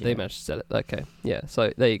They managed to sell it. Okay, yeah.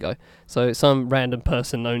 So there you go. So some random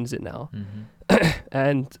person owns it now, mm-hmm.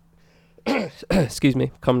 And excuse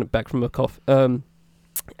me, coming back from a cough. So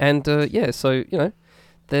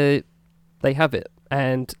they have it,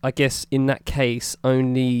 and I guess in that case,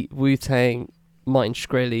 only Wu-Tang, Martin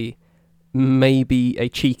Shkreli, maybe a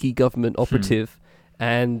cheeky government operative,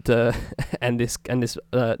 and this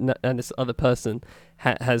other person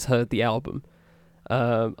has heard the album.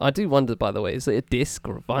 I do wonder, by the way, is it a disc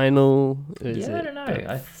or a vinyl? I don't know. I'm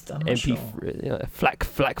not MP3, sure.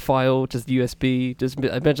 FLAC file, just USB. Just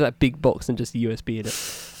imagine that big box and just a USB in it.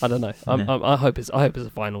 I don't know. I hope it's a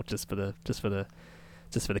vinyl just for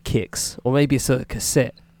the kicks, or maybe it's a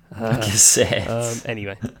cassette. Cassette.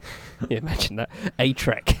 Anyway, yeah, imagine that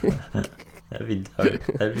A-track. That'd be dope.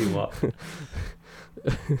 That'd be what?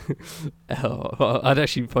 I'd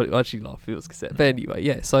actually laugh if it was cassette. But anyway,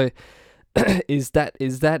 yeah. So. Is that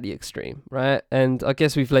the extreme, right? And I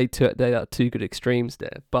guess we've laid out two good extremes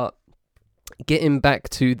there, but getting back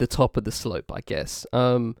to the top of the slope, I guess.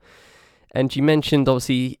 And you mentioned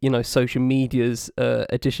obviously, social media's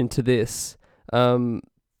addition to this,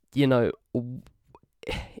 You know,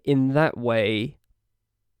 in that way,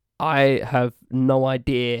 I have no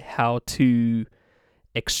idea how to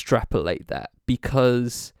extrapolate that,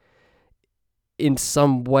 because in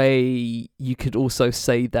some way you could also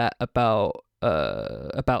say that about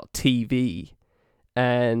TV,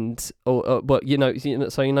 and but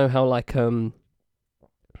so you know how like so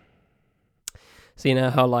you know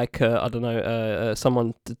how like I don't know,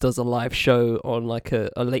 someone does a live show on like a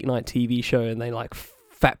late night TV show, and they like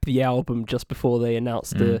fap the album just before they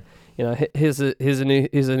announce the, you know, here's a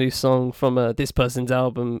new song from this person's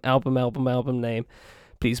album name,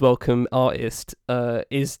 please welcome artist.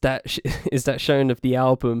 Is that shown of the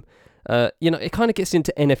album? You know, it kind of gets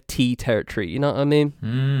into NFT territory. You know what I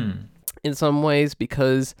mean? In some ways,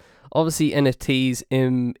 because obviously NFTs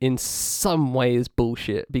in some way is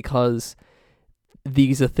bullshit, because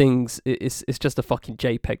these are things. It's just a fucking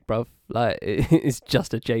JPEG, bruv. Like, it's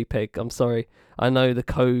just a JPEG. I'm sorry. I know the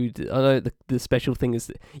code. I know the special thing is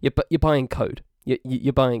that you're buying code.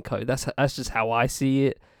 You're buying code. That's just how I see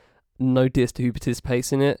it. No diss to who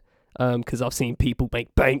participates in it, because I've seen people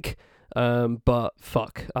make bank. But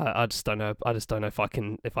fuck, I just don't know. I just don't know if I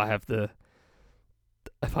have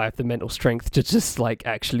the mental strength to just like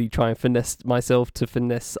actually try and finesse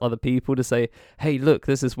other people to say, hey, look,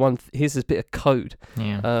 this is here's this bit of code.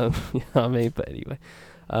 Yeah. You know what I mean? But anyway,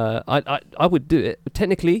 I would do it.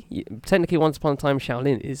 Technically, Once Upon a Time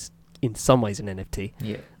Shaolin is in some ways an NFT.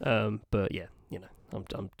 Yeah. But yeah, you know,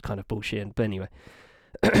 I'm kind of bullshitting. But anyway,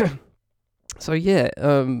 so yeah,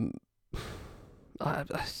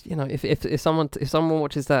 you know, if someone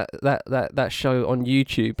watches that show on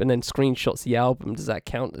YouTube and then screenshots the album, does that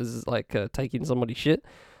count as like taking somebody's shit?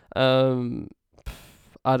 I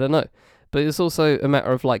don't know, but it's also a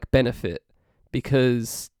matter of like benefit,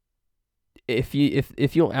 because if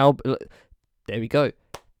your album, there we go,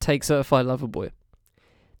 take Certified Lover Boy.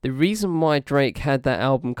 The reason why Drake had that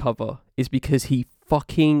album cover is because he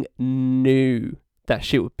fucking knew that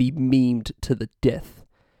shit would be memed to the death.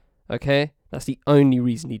 Okay? That's the only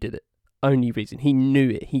reason he did it. Only reason. He knew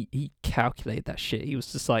it. He calculated that shit. He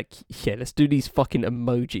was just like, yeah, let's do these fucking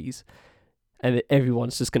emojis, and then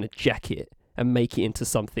everyone's just gonna jack it and make it into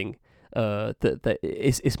something that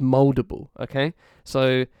is moldable. Okay?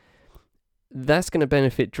 So that's gonna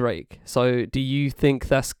benefit Drake. So do you think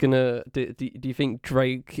that's gonna do you think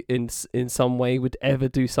Drake in some way would ever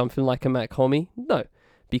do something like a Mac Homie? No,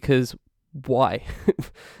 because why?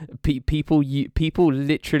 people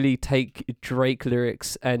literally take Drake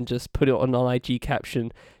lyrics and just put it on an IG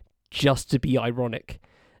caption just to be ironic,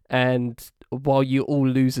 and while you're all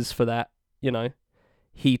losers for that, you know,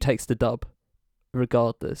 he takes the dub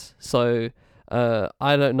regardless. So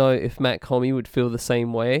I don't know if Mac Homie would feel the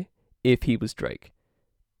same way if he was Drake.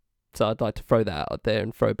 So I'd like to throw that out there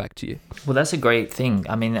and throw it back to you. Well, that's a great thing.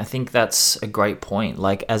 I mean, I think that's a great point.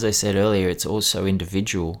 Like, as I said earlier, it's also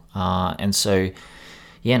individual. And so,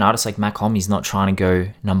 yeah, an artist like Mac Homie's not trying to go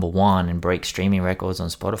number one and break streaming records on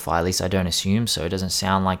Spotify. At least I don't assume so. It doesn't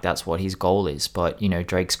sound like that's what his goal is. But, you know,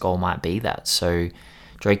 Drake's goal might be that. So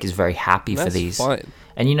Drake is very happy for these. Fine.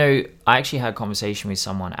 And, you know, I actually had a conversation with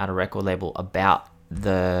someone at a record label about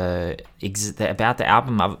the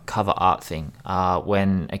album cover art thing,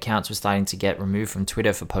 when accounts were starting to get removed from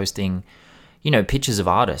Twitter for posting, you know, pictures of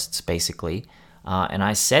artists basically, and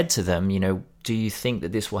I said to them, you know, do you think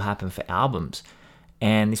that this will happen for albums?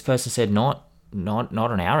 And this person said, not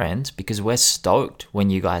on our end, because we're stoked when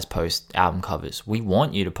you guys post album covers. We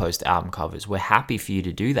want you to post album covers. We're happy for you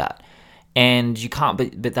to do that. And you can't,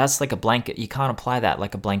 but that's like a blanket. You can't apply that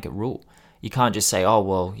like a blanket rule. You can't just say, oh,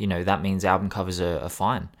 well, you know, that means album covers are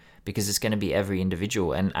fine, because it's going to be every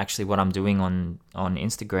individual. And actually what I'm doing on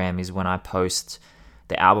Instagram is when I post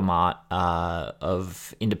the album art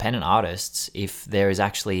of independent artists, if there is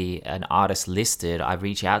actually an artist listed, I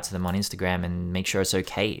reach out to them on Instagram and make sure it's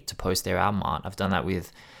okay to post their album art. I've done that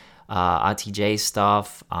with RTJ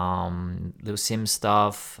stuff, Lil Sim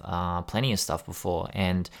stuff, plenty of stuff before,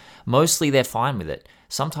 and mostly they're fine with it.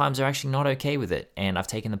 Sometimes they're actually not okay with it, and I've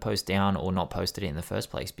taken the post down or not posted it in the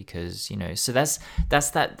first place, because, you know, so that's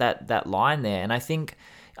that line there. And I think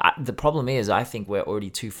the problem is, I think we're already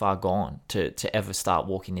too far gone to ever start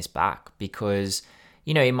walking this back, because,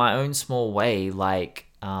 you know, in my own small way, like,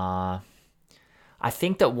 I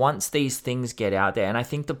think that once these things get out there, and I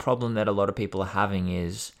think the problem that a lot of people are having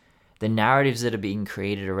is the narratives that are being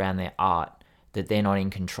created around their art that they're not in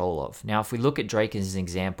control of. Now, if we look at Drake as an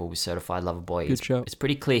example with Certified Lover Boy, it's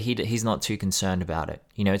pretty clear he's not too concerned about it.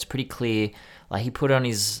 You know, it's pretty clear. Like, he put on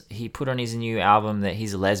his new album that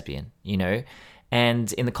he's a lesbian, you know,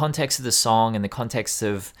 and in the context of the song and the context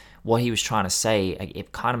of what he was trying to say,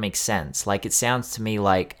 it kind of makes sense. Like, it sounds to me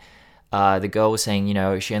like the girl was saying, you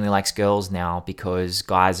know, she only likes girls now because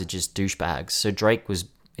guys are just douchebags. So Drake was,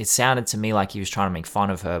 it sounded to me like he was trying to make fun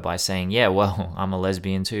of her by saying, yeah, well, I'm a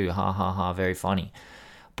lesbian too. Ha ha ha, very funny.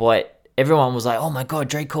 But everyone was like, oh my God,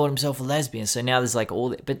 Drake called himself a lesbian. So now there's like all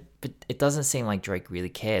that, but it doesn't seem like Drake really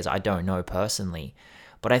cares. I don't know personally.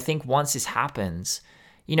 But I think once this happens,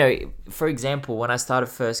 you know, for example, when I started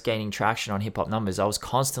first gaining traction on Hip Hop Numbers, I was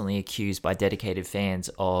constantly accused by dedicated fans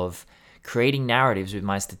of creating narratives with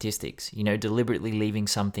my statistics, you know, deliberately leaving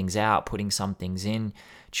some things out, putting some things in,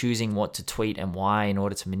 choosing what to tweet and why in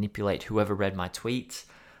order to manipulate whoever read my tweets.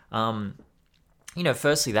 You know,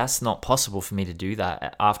 firstly, that's not possible for me to do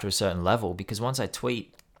that after a certain level, because once I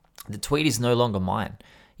tweet, the tweet is no longer mine.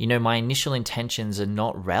 You know, my initial intentions are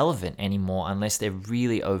not relevant anymore unless they're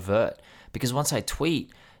really overt. Because once I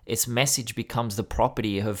tweet, its message becomes the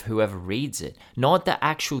property of whoever reads it, not the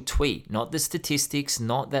actual tweet, not the statistics,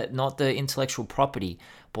 not the intellectual property,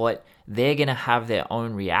 but they're going to have their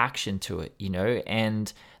own reaction to it, you know,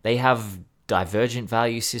 and they have divergent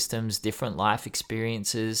value systems, different life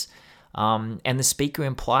experiences, and the speaker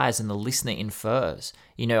implies and the listener infers.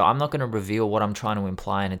 You know, I'm not going to reveal what I'm trying to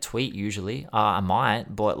imply in a tweet usually. I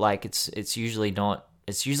might, but like it's usually not,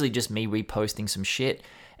 it's usually just me reposting some shit.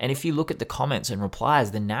 And if you look at the comments and replies,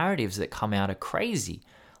 the narratives that come out are crazy.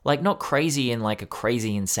 Like, not crazy in like a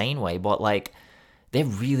crazy insane way, but like they're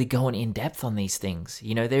really going in depth on these things.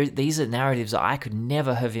 You know, these are narratives that I could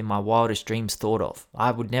never have in my wildest dreams thought of. I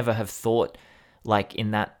would never have thought like in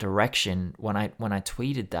that direction when I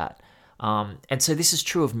tweeted that. And so this is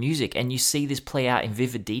true of music, and you see this play out in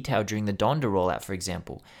vivid detail during the Donda rollout, for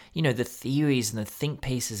example. You know, the theories and the think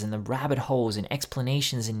pieces and the rabbit holes and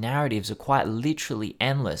explanations and narratives are quite literally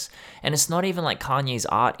endless. And it's not even like Kanye's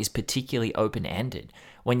art is particularly open-ended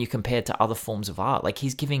when you compare it to other forms of art. Like,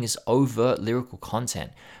 he's giving us overt lyrical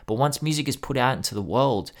content. But once music is put out into the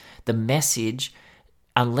world, the message,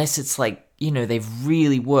 unless it's like, you know, they've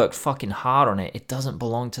really worked fucking hard on it, it doesn't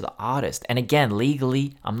belong to the artist. And again,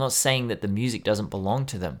 legally, I'm not saying that the music doesn't belong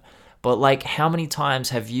to them. But like, how many times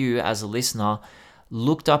have you, as a listener,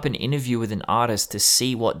 looked up an interview with an artist to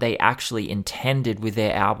see what they actually intended with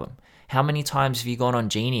their album? How many times have you gone on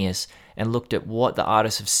Genius and looked at what the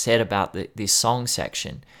artists have said about this song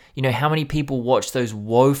section? You know, how many people watch those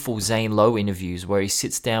woeful Zane Lowe interviews where he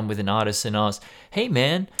sits down with an artist and asks, hey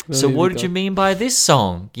man, so what did you mean by this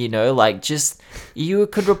song? You know, like, just, you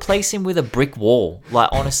could replace him with a brick wall. Like,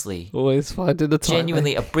 honestly. Always finding the time.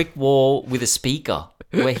 Genuinely, a brick wall with a speaker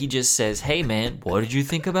where he just says, hey man, what did you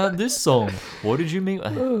think about this song? What did you mean?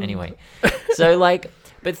 Anyway, so like,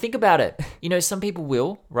 but think about it. You know, some people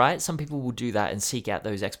will, right? Some people will do that and seek out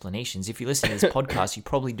those explanations. If you listen to this podcast, you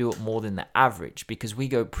probably do it more than the average because we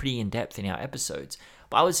go pretty in depth in our episodes.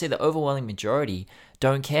 But I would say the overwhelming majority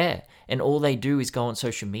don't care. And all they do is go on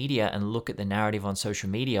social media and look at the narrative on social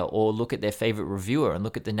media, or look at their favorite reviewer and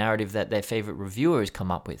look at the narrative that their favorite reviewer has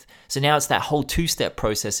come up with. So now it's that whole two-step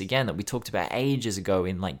process again that we talked about ages ago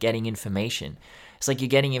in like getting information. It's like you're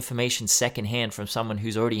getting information secondhand from someone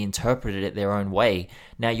who's already interpreted it their own way.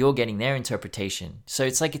 Now you're getting their interpretation. So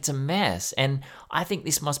it's like, it's a mess. And I think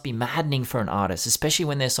this must be maddening for an artist, especially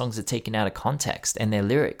when their songs are taken out of context and their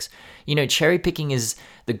lyrics. You know, cherry picking is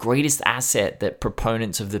the greatest asset that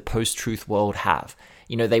proponents of the post-truth world have.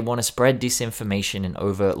 You know, they want to spread disinformation and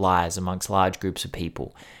overt lies amongst large groups of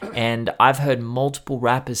people. And I've heard multiple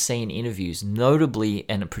rappers say in interviews, notably,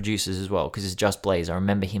 and producers as well, because it's Just Blaze. I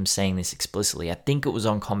remember him saying this explicitly. I think it was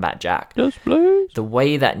on Combat Jack. Just Blaze. The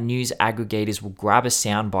way that news aggregators will grab a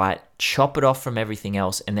soundbite, chop it off from everything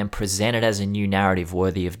else, and then present it as a new narrative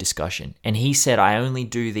worthy of discussion. And he said, I only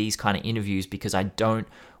do these kind of interviews because I don't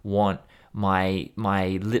want my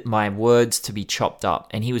words to be chopped up.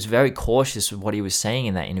 And he was very cautious with what he was saying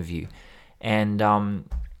in that interview. And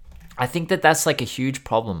I think that that's like a huge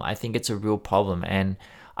problem. I think it's a real problem. And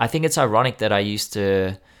I think it's ironic that I used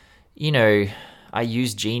to, you know, I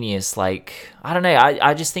use Genius. Like, I don't know.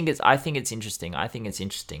 I think it's interesting.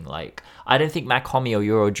 Like, I don't think Mac Homie or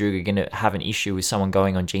Euro Droog are going to have an issue with someone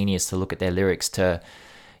going on Genius to look at their lyrics to,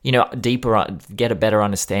 you know, get a better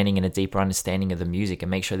understanding and a deeper understanding of the music and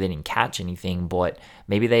make sure they didn't catch anything. But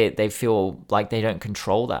maybe they feel like they don't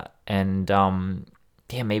control that. And,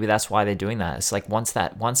 yeah, maybe that's why they're doing that. It's like once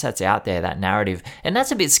that's out there, that narrative, and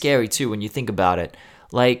that's a bit scary too when you think about it.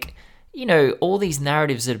 Like, you know, all these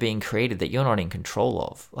narratives that are being created that you're not in control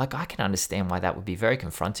of. Like, I can understand why that would be very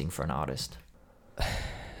confronting for an artist.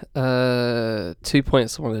 2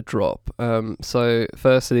 points I want to drop. So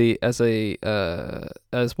firstly, as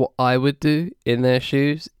what I would do in their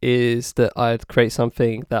shoes is that I'd create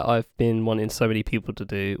something that I've been wanting so many people to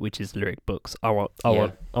do, which is lyric books. I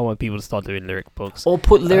want people to start doing lyric books. Or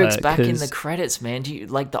put lyrics back in the credits, man. Do you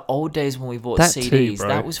like the old days when we bought CDs? Too,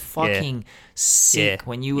 that was fucking sick.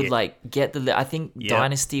 When you would like get I think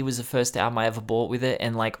Dynasty was the first album I ever bought with it,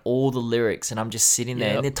 and like all the lyrics, and I'm just sitting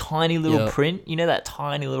there in the tiny little print. You know that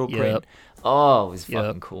tiny little print. Oh, it was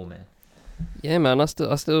fucking cool, man. Yeah, man. I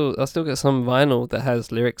still get some vinyl that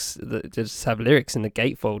has lyrics that just have lyrics in the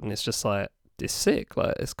gatefold, and it's just like, it's sick.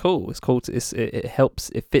 Like, it's cool. It's cool. It helps.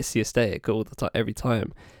 It fits the aesthetic all the time, every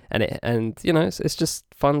time, and you know, it's just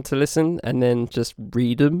fun to listen and then just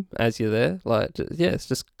read them as you're there. Like, it's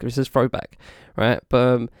just throwback, right?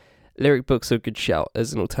 But lyric books are a good shout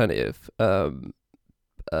as an alternative.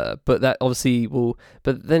 But that obviously will.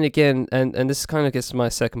 But then again, and this kind of gets to my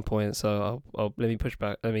second point. So I'll let me push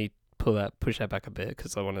that back a bit,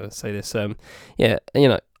 because I want to say this. Yeah, you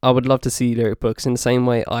know, I would love to see lyric books in the same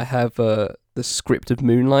way I have the script of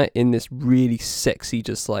Moonlight in this really sexy,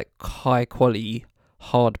 just like high quality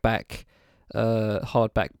hardback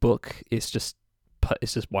book. It's just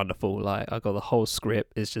wonderful. Like, I got the whole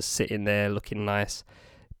script. It's just sitting there looking nice.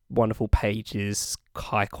 Wonderful pages,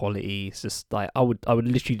 high quality. It's just like, I would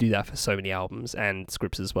literally do that for so many albums and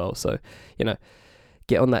scripts as well. So, you know,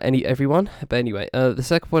 get on that, everyone. But anyway, the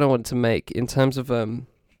second point I wanted to make in terms of you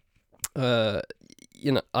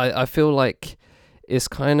know, I feel like it's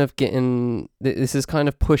kind of this is kind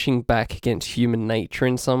of pushing back against human nature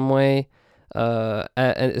in some way, and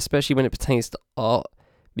especially when it pertains to art,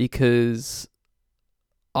 because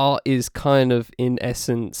art is kind of in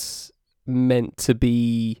essence meant to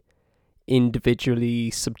be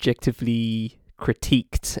individually, subjectively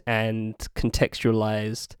critiqued and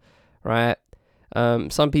contextualized, right?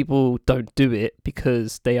 Some people don't do it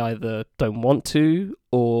because they either don't want to,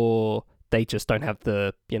 or they just don't have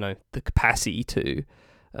the capacity to.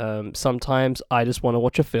 Sometimes I just want to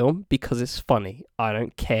watch a film because it's funny. I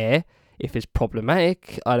don't care if it's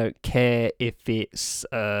problematic. I don't care if it's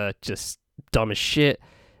just dumb as shit.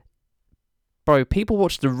 Bro, people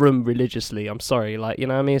watch The Room religiously. I'm sorry, like, you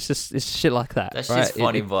know what I mean? It's shit like that. That's right? just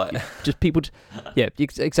funny, but just people, yeah,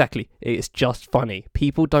 exactly. It's just funny.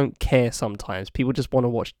 People don't care sometimes. People just want to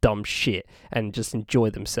watch dumb shit and just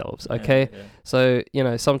enjoy themselves. Okay, So, you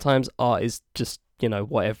know, sometimes art is just, you know,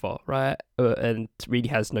 whatever, right? And really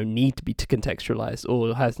has no need to be contextualized,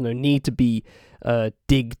 or has no need to be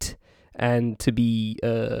digged and to be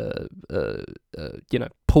you know,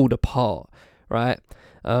 pulled apart, right?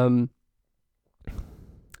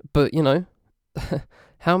 But, you know,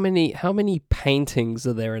 how many paintings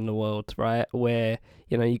are there in the world, right? Where,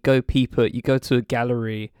 you know, you go to a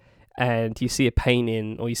gallery and you see a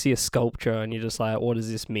painting or you see a sculpture and you're just like, what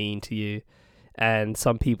does this mean to you? And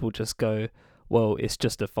some people just go, well, it's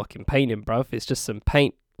just a fucking painting, bruv. It's just some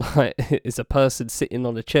paint. Like, it's a person sitting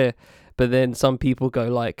on a chair. But then some people go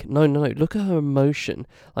like, no, look at her emotion.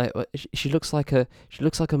 Like, she looks like a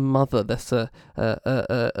mother that's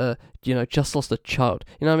you know, just lost a child.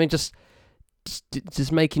 You know what I mean? Just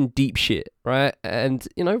making deep shit, right? And,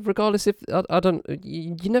 you know, regardless if I don't,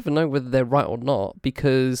 you never know whether they're right or not,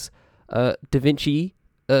 because Da Vinci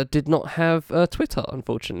did not have Twitter,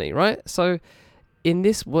 unfortunately, right? So in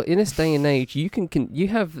this day and age, you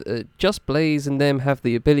have Just Blaze and them have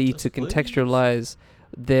the ability to contextualize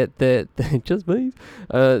their Just Blaze.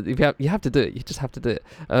 You have to do it. You just have to do it.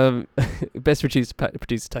 Best producer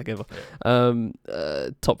tag ever.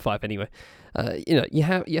 Top 5 anyway. You know, you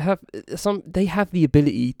have some. They have the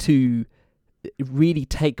ability to really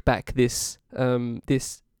take back this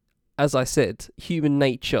as I said, human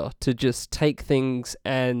nature, to just take things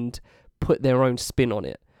and put their own spin on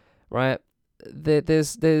it, right?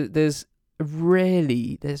 There's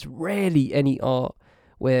rarely any art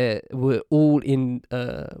where we're all in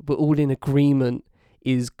agreement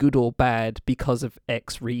is good or bad because of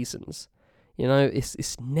X reasons. You know, it's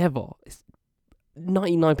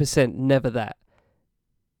 99% never that.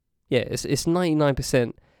 Yeah, it's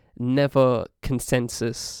 99% never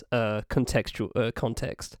consensus contextual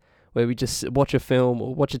context, where we just watch a film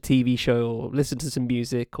or watch a TV show or listen to some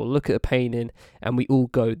music or look at a painting and we all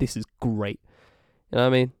go, this is great. You know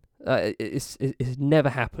what I mean? It never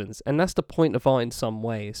happens, and that's the point of art in some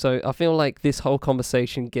way. So I feel like this whole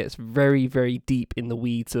conversation gets very, very deep in the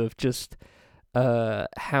weeds of just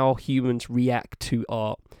how humans react to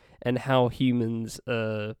art and how humans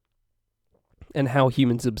absorb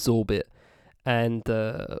it and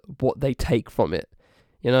what they take from it.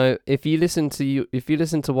 You know, if you listen to YOD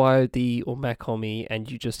or Makomi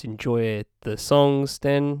and you just enjoy the songs,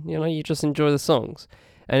 then you know you just enjoy the songs.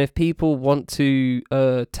 And if people want to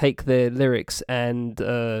take their lyrics and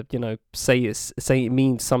you know say it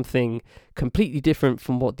means something completely different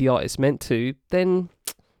from what the artist meant to, then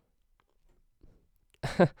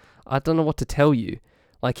I don't know what to tell you.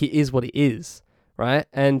 Like, it is what it is, right?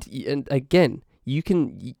 And again, you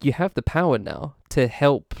have the power now to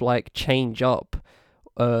help like change up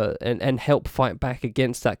and help fight back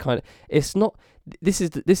against that kind of. It's not. This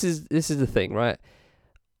is the thing, right?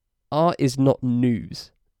 Art is not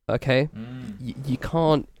news. Okay, you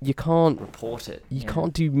can't report it. You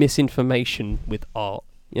can't do misinformation with art.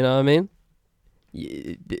 You know what I mean?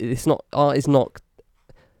 It's not art is not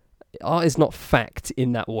fact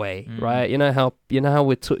in that way, right? You know how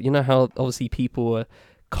how obviously people are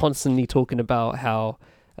constantly talking about how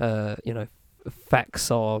you know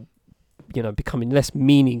facts are becoming less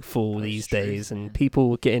meaningful these days, and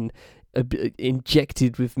people are getting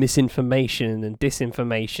injected with misinformation and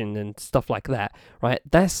disinformation and stuff like that, right?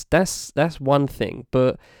 That's one thing.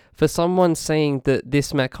 But for someone saying that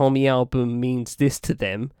this Makomi album means this to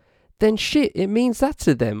them, then shit, it means that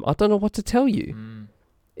to them. I don't know what to tell you.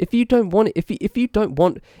 If you don't want it,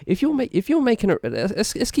 if you're making a,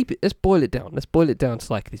 let's boil it down. Let's boil it down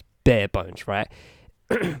to like this bare bones, right?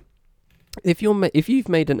 If you've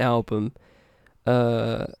made an album,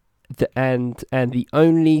 and the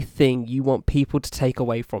only thing you want people to take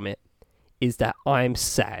away from it is that I'm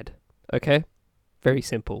sad, okay? Very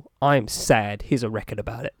simple. I'm sad. Here's a record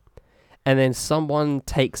about it. And then someone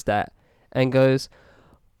takes that and goes,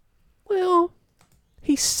 well,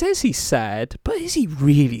 he says he's sad, but is he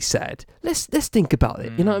really sad? Let's think about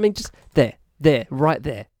it. You know what I mean? Just right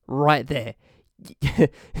there.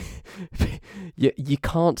 You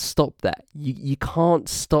can't stop that. You can't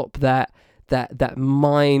stop that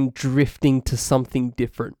mind drifting to something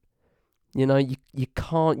different. You know, you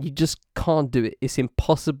just can't do it. It's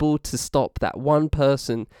impossible to stop that one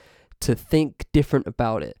person to think different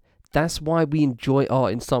about it. That's why we enjoy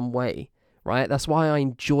art in some way, right? That's why I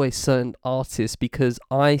enjoy certain artists, because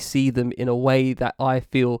I see them in a way that I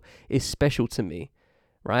feel is special to me,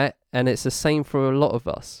 right? And it's the same for a lot of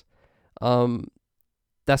us.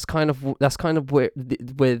 That's kind of where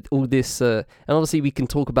all this and obviously we can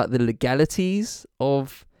talk about the legalities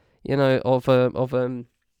of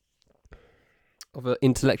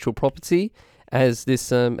intellectual property as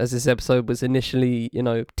this episode was initially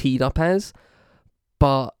teed up as,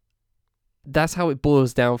 but that's how it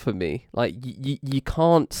boils down for me. Like you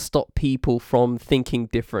can't stop people from thinking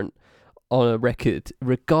different on a record,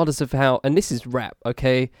 regardless of how, and this is rap,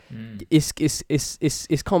 okay?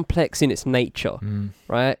 It's complex in its nature,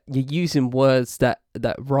 right? You're using words that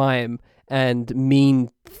rhyme and mean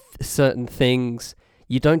certain things.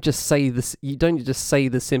 You don't just say this. You don't just say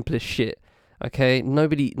the simplest shit, okay? No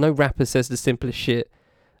rapper says the simplest shit.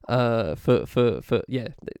 They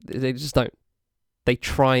just don't. They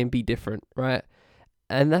try and be different, right?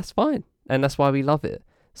 And that's fine, and that's why we love it.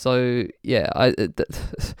 So yeah,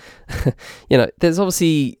 there's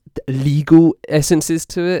obviously legal essences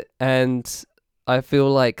to it, and I feel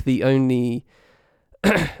like the only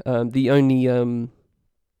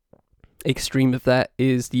extreme of that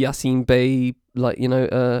is the Yasin Bey,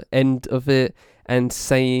 end of it, and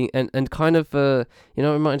saying and kind of it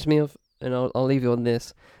reminds me of, and I'll leave you on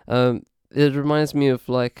this. It reminds me of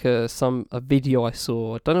like a video I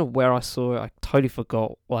saw. I don't know where I saw it. I totally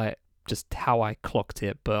forgot just how I clocked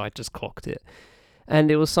it, but I just clocked it. And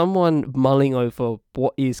it was someone mulling over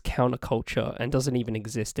what is counterculture and doesn't even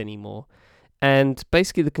exist anymore. And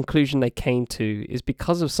basically the conclusion they came to is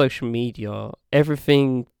because of social media,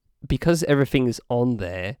 because everything is on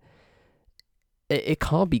there, it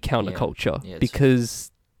can't be counterculture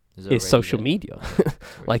because it's social media.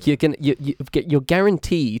 Like you're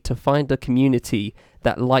guaranteed to find a community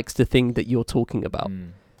that likes the thing that you're talking about,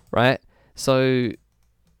 right? So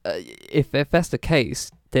if that's the case,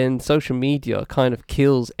 then social media kind of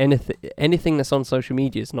kills anything that's on social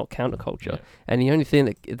media is not counterculture. And the only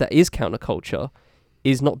thing that is counterculture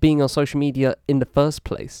is not being on social media in the first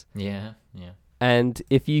place. And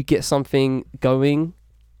if you get something going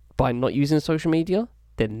by not using social media,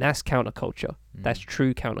 then that's counterculture. That's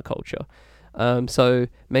true counterculture. So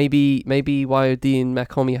maybe YOD and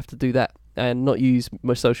Makomi have to do that and not use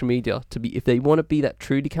much social media to be, if they want to be that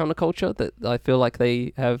truly counterculture that I feel like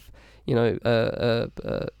they have,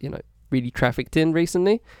 really trafficked in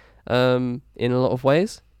recently, in a lot of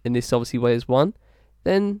ways. And this obviously way is one.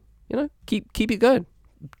 Then keep it going.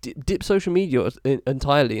 dip social media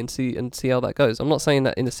entirely and see how that goes. I'm not saying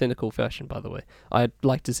that in a cynical fashion, by the way. I'd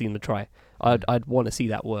like to see them try. I'd want to see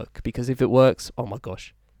that work, because if it works, oh my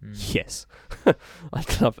gosh, yes, I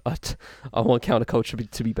want counterculture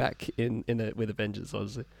to be back with a vengeance,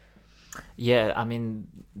 honestly. Yeah, I mean,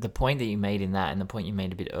 the point that you made in that and the point you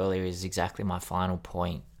made a bit earlier is exactly my final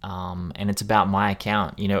point. And it's about my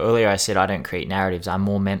account. You know, earlier I said I don't create narratives. I'm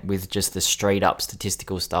more meant with just the straight up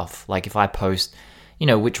statistical stuff. Like if I post, you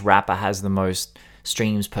know, which rapper has the most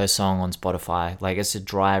streams per song on Spotify, like it's a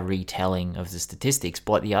dry retelling of the statistics.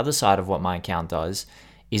 But the other side of what my account does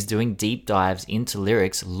is doing deep dives into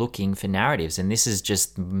lyrics, looking for narratives. And this is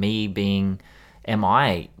just me being, am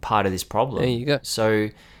I part of this problem? There you go. So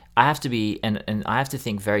I have to be, and I have to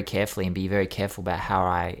think very carefully and be very careful about how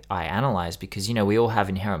I analyze, because, you know, we all have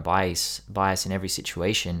inherent bias in every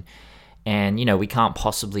situation. And, you know, we can't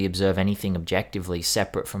possibly observe anything objectively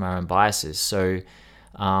separate from our own biases. So,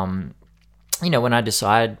 you know, when I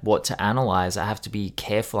decide what to analyze, I have to be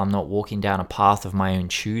careful I'm not walking down a path of my own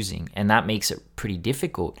choosing. And that makes it pretty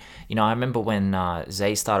difficult. You know, I remember when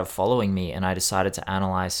Zay started following me and I decided to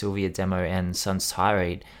analyze Sylvia Demo and Sun's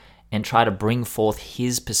Tirade and try to bring forth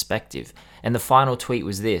his perspective. And the final tweet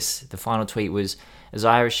was this. The final tweet was,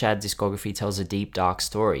 Isaiah Rashad discography tells a deep, dark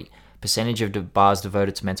story. Percentage of the bars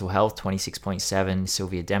devoted to mental health, 26.7%,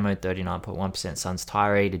 Sylvia Demo, 39.1%, Sun's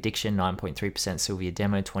Tirade. Addiction, 9.3%, Sylvia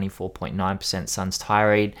Demo, 24.9%, Sun's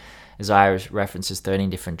Tirade. Isaiah references 13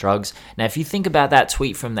 different drugs. Now, if you think about that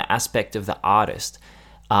tweet from the aspect of the artist,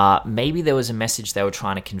 maybe there was a message they were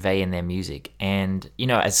trying to convey in their music. And, you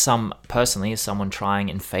know, as someone trying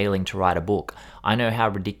and failing to write a book, I know how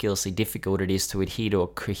ridiculously difficult it is to adhere to a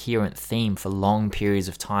coherent theme for long periods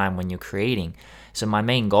of time when you're creating. So my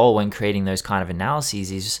main goal when creating those kind of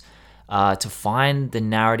analyses is to find the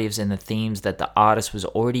narratives and the themes that the artist was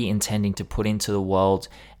already intending to put into the world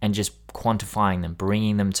and just quantifying them,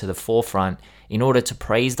 bringing them to the forefront in order to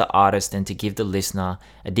praise the artist and to give the listener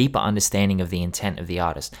a deeper understanding of the intent of the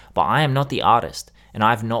artist. But I am not the artist, and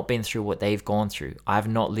I've not been through what they've gone through. I've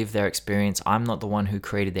not lived their experience. I'm not the one who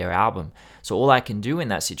created their album. So all I can do in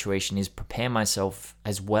that situation is prepare myself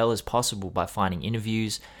as well as possible by finding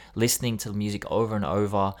interviews, listening to the music over and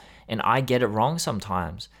over, and I get it wrong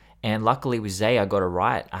sometimes. And luckily with Zay, I got it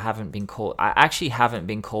right. I actually haven't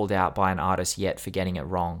been called out by an artist yet for getting it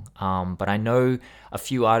wrong. But I know a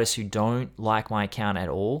few artists who don't like my account at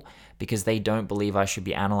all because they don't believe I should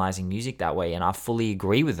be analyzing music that way. And I fully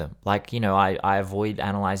agree with them. Like, you know, I avoid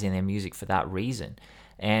analyzing their music for that reason.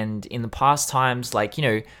 And in the past times, like, you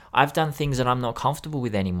know, I've done things that I'm not comfortable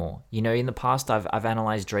with anymore. You know, in the past, I've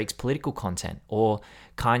analyzed Drake's political content or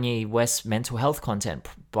Kanye West's mental health content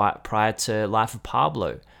prior to Life of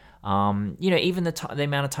Pablo. You know, even the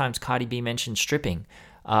amount of times Cardi B mentioned stripping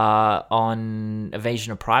on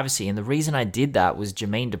Invasion of Privacy. And the reason I did that was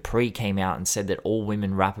Jermaine Dupri came out and said that all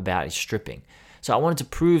women rap about is stripping. So I wanted to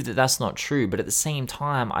prove that that's not true. But at the same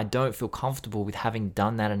time, I don't feel comfortable with having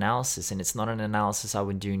done that analysis. And it's not an analysis I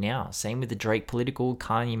would do now. Same with the Drake political,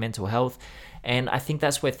 Kanye mental health. And I think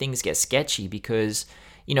that's where things get sketchy because,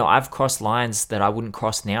 you know, I've crossed lines that I wouldn't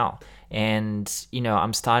cross now. And, you know,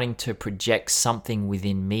 I'm starting to project something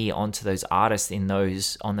within me onto those artists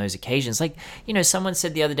on those occasions. Like, you know, someone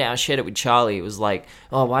said the other day, I shared it with Charlie, it was like,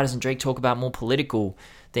 oh, why doesn't Drake talk about more political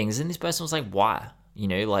things? And this person was like, why? You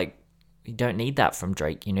know, like, you don't need that from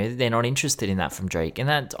Drake. You know, they're not interested in that from Drake. And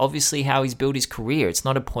that's obviously how he's built his career. It's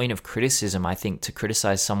not a point of criticism, I think, to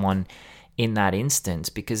criticize someone in that instance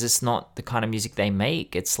because it's not the kind of music they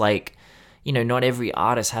make. It's like, you know, not every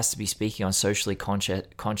artist has to be speaking on socially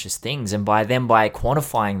conscious things. And by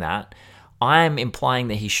quantifying that, I'm implying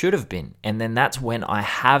that he should have been. And then that's when I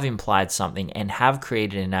have implied something and have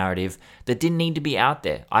created a narrative that didn't need to be out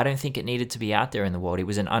there. I don't think it needed to be out there in the world. It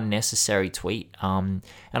was an unnecessary tweet. And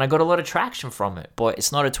I got a lot of traction from it, but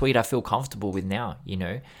it's not a tweet I feel comfortable with now, you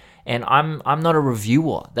know. And I'm not a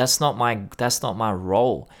reviewer. That's not my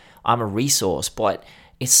role. I'm a resource, but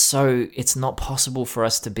it's not possible for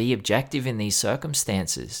us to be objective in these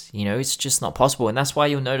circumstances. You know, it's just not possible. And that's why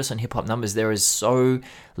you'll notice on Hip Hop Numbers, there is so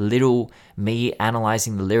little me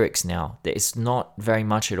analyzing the lyrics now. It's not very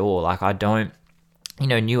much at all. Like I don't, you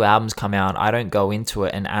know, new albums come out, I don't go into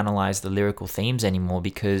it and analyze the lyrical themes anymore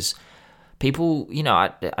because people, you know,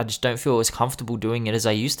 I just don't feel as comfortable doing it as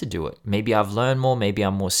I used to do it. Maybe I've learned more, maybe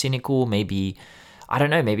I'm more cynical, maybe I don't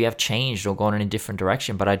know, maybe I've changed or gone in a different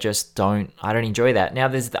direction, but I don't enjoy that. Now,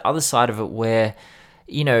 there's the other side of it where,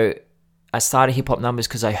 you know, I started Hip Hop Numbers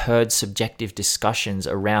because I heard subjective discussions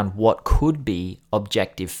around what could be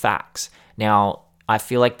objective facts. Now, I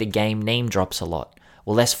feel like the game name drops a lot.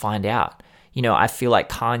 Well, let's find out. I feel like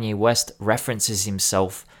Kanye West references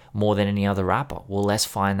himself more than any other rapper. Well, let's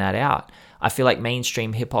find that out. I feel like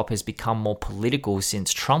mainstream hip hop has become more political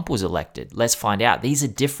since Trump was elected. Let's find out. These are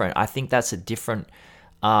different. I think that's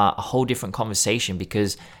a whole different conversation,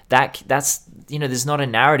 because that's there's not a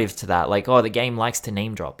narrative to that. Like, oh, the game likes to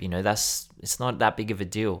name drop. It's not that big of a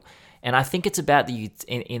deal. And I think it's about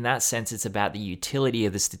in that sense, it's about the utility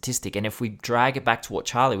of the statistic. And if we drag it back to what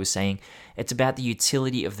Charlie was saying, it's about the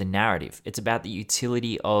utility of the narrative. It's about the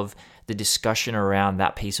utility of the discussion around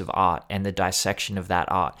that piece of art and the dissection of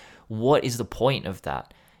that art. What is the point of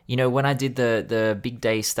that? When I did the big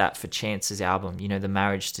day stat for Chance's album, the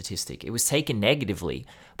marriage statistic, it was taken negatively,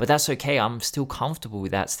 but that's okay. I'm still comfortable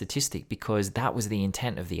with that statistic because that was the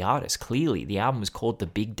intent of the artist. Clearly, the album was called The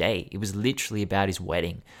Big Day. It was literally about his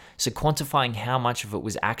wedding. So quantifying how much of it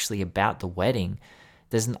was actually about the wedding,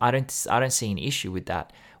 I don't see an issue with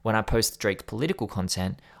that. When I post Drake's political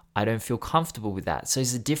content, I don't feel comfortable with that. So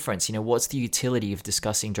there's a difference. What's the utility of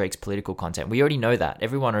discussing Drake's political content? We already know that.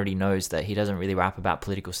 Everyone already knows that he doesn't really rap about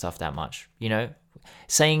political stuff that much.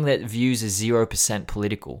 Saying that views is 0%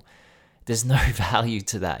 political, there's no value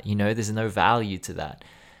to that. There's no value to that.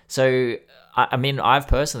 So, I've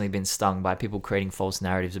personally been stung by people creating false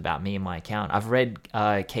narratives about me and my account. I've read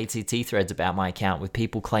KTT threads about my account with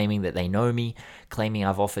people claiming that they know me, claiming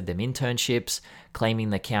I've offered them internships, claiming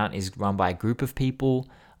the account is run by a group of people.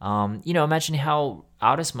 Imagine how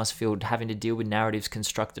artists must feel having to deal with narratives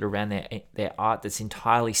constructed around their art that's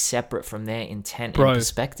entirely separate from their intent and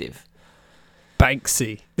perspective.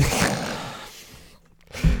 Banksy.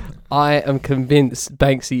 I am convinced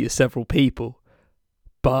Banksy is several people,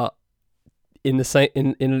 but in the same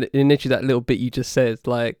in literally that little bit you just said,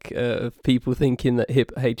 like of people thinking that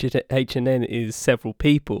hip H&N is several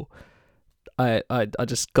people. I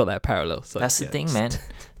just got that parallel. So, that's the thing, man.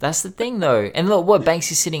 That's the thing, though. And look, what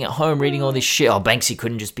Banksy's sitting at home reading all this shit. Oh, Banksy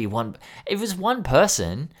couldn't just be one. If it was one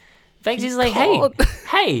person, Banksy's like,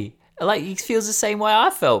 hey. Like, he feels the same way I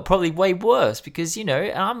felt, probably way worse, because, and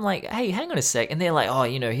I'm like, hey, hang on a sec. And they're like, oh,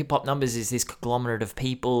 Hip Hop Numbers is this conglomerate of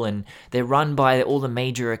people, and they're run by all the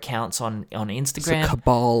major accounts on Instagram. It's a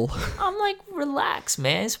cabal. I'm like, relax,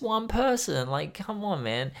 man. It's one person. Like, come on,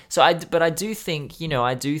 man. So I do think,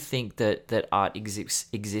 that art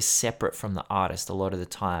exists separate from the artist a lot of the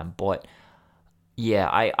time. But yeah,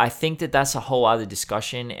 I think that's a whole other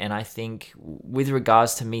discussion. And I think with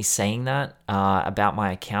regards to me saying that about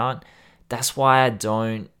my account, that's why I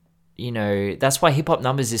don't, that's why Hip Hop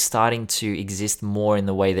Numbers is starting to exist more in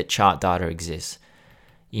the way that chart data exists.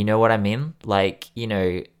 You know what I mean? Like,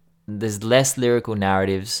 there's less lyrical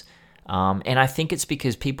narratives. And I think it's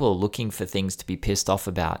because people are looking for things to be pissed off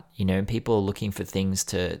about, people are looking for things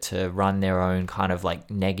to run their own kind of like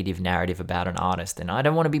negative narrative about an artist. And I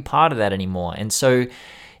don't want to be part of that anymore. And so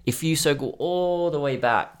if you circle all the way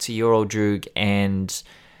back to Your Old Droog and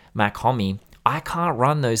Mac Homie, I can't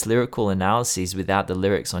run those lyrical analyses without the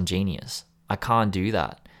lyrics on Genius. I can't do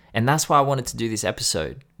that. And that's why I wanted to do this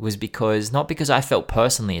episode, was not because I felt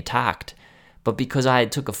personally attacked, but because I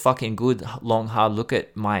took a fucking good, long, hard look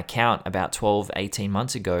at my account about 12, 18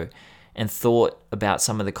 months ago and thought about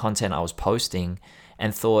some of the content I was posting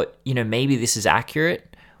and thought, maybe this is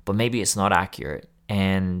accurate, but maybe it's not accurate.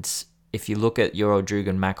 And if you look at Your Old Droog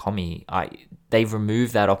and Mac Homie, they've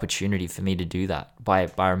removed that opportunity for me to do that by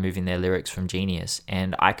removing their lyrics from Genius.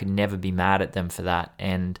 And I could never be mad at them for that.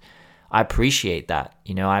 And I appreciate that.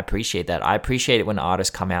 I appreciate that. I appreciate it when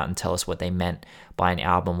artists come out and tell us what they meant by an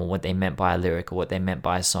album or what they meant by a lyric or what they meant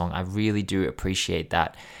by a song. I really do appreciate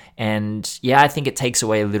that. And yeah, I think it takes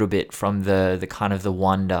away a little bit from the kind of the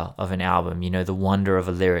wonder of an album, the wonder of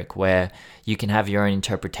a lyric, where you can have your own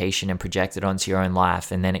interpretation and project it onto your own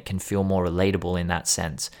life, and then it can feel more relatable in that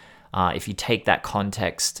sense. If you take that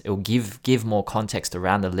context, it will give more context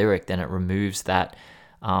around the lyric, then it removes that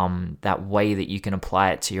way that you can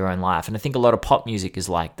apply it to your own life. And I think a lot of pop music is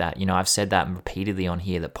like that. I've said that repeatedly on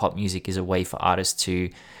here, that pop music is a way for artists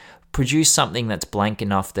to produce something that's blank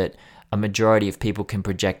enough that a majority of people can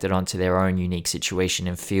project it onto their own unique situation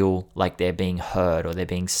and feel like they're being heard or they're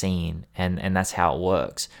being seen. And that's how it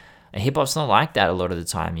works. And hip-hop's not like that a lot of the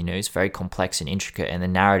time. It's very complex and intricate, and the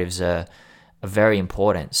narratives are very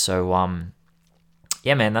important. So,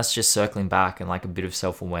 yeah, man, that's just circling back and like a bit of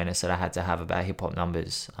self-awareness that I had to have about Hip Hop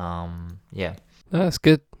Numbers. Yeah. That's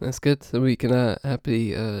good. So we can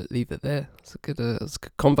happily leave it there. It's a good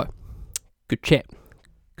convo. Good chat.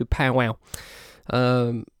 Good powwow.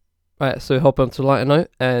 Right, so hop on to a lighter note,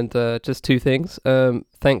 and just two things.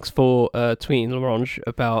 Thanks for tweeting Larange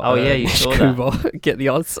about you saw that. Get the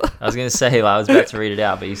odds. I was going to say, I was about to read it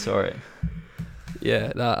out, but you saw it.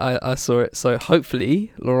 Yeah, no, I saw it. So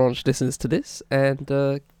hopefully Laurent listens to this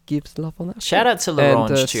and gives love on that. Shout out to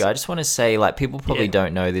Laurent And, too. I just want to say, like, people probably yeah.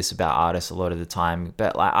 don't know this about artists a lot of the time,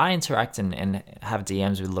 but like I interact and have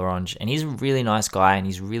DMs with Laurent, and he's a really nice guy, and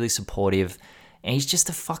he's really supportive, and he's just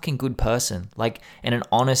a fucking good person, like, and an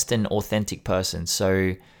honest and authentic person.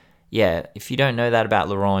 So, yeah, if you don't know that about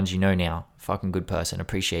Laurent, you know now. Fucking good person.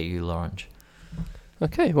 Appreciate you, Laurent.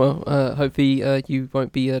 Okay, well, hopefully you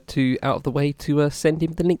won't be too out of the way to send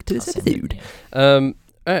him the link to this I'll send it, episode. yeah.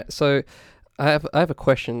 Alright, so I have a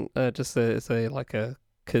question, just to say like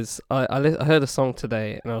because I heard a song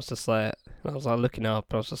today and I was just like, looking up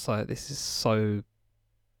and I was just like, this is so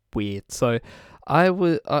weird. So I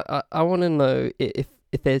want to know if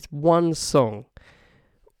there's one song.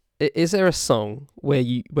 Is there a song where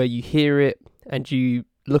you hear it and you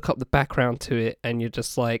look up the background to it and you're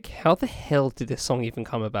just like, how the hell did this song even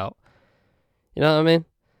come about? You know what I mean?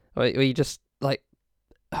 Where you just like,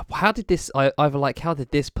 how did this? Either like, how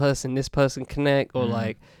did this person connect, or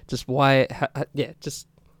like, just why? Just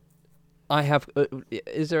I have.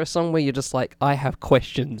 Is there a song where you're just like, I have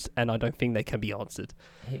questions and I don't think they can be answered?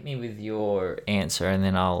 Hit me with your answer, and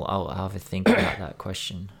then I'll have a think about that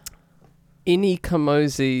question. Ini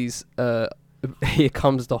Kamose's Here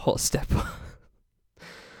Comes the Hot Stepper.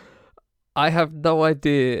 I have no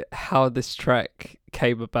idea how this track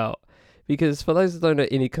came about, because for those who don't know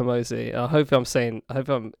Ini Kamoze,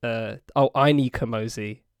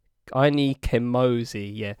 Ini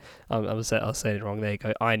Kamoze, yeah, I was saying it wrong. There you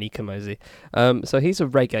go, Ini Kamoze. So he's a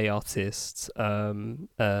reggae artist.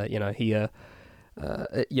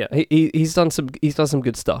 He's done some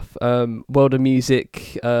good stuff. World of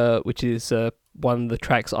Music, which is one of the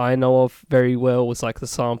tracks I know of very well, was like the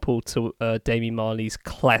sample to Damian Marley's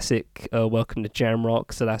classic Welcome to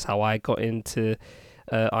Jamrock. So that's how I got into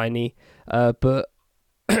Ini. But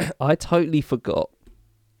I totally forgot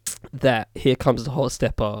that Here Comes the Hot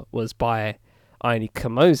Stepper was by Ini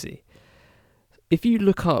Kamoze. If you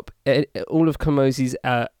look up all of Kamoze's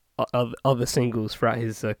other singles throughout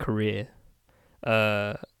his career,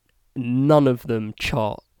 none of them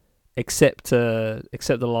chart except the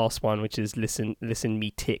last one, which is Listen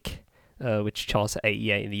Me Tick, which charts at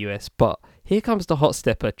 88 in the US. But Here Comes the Hot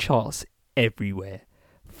Stepper charts everywhere.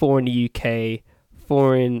 4 in the UK,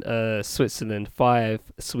 4 in Switzerland, 5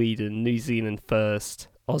 Sweden, New Zealand first,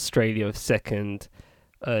 Australia second,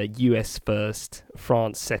 US first,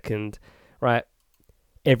 France second, right?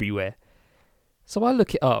 Everywhere. So I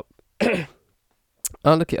look it up.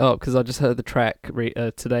 Because I just heard the track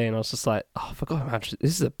today, and I was just like, oh, I forgot how much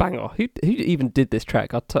this is a banger. Who even did this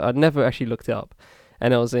track? I never actually looked it up,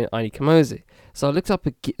 and I was in Ini Kamoze. So I looked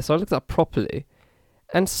up properly,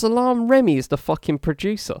 and Salam Remy is the fucking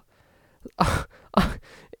producer.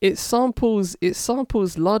 It samples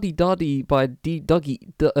Lardy Dardy by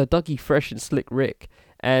Dougie Fresh and Slick Rick,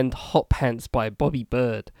 and Hot Pants by Bobby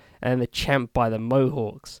Bird, and The Champ by the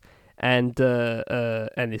Mohawks. And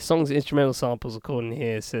the song's instrumental samples, according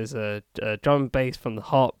here, says drum and bass from The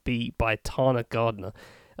Heartbeat by Tana Gardner,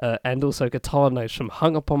 and also guitar notes from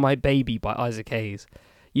Hung Up on My Baby by Isaac Hayes.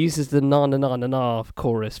 Uses the na na na na na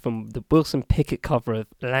chorus from the Wilson Pickett cover of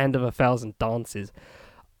Land of a Thousand Dances.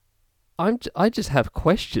 I just have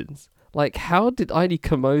questions. Like, how did Ini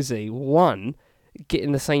Kamoze, 1, get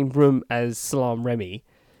in the same room as Salam Remy?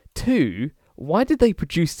 2, why did they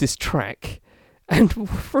produce this track? And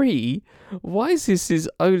 3, why is this his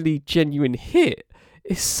only genuine hit?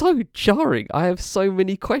 It's so jarring. I have so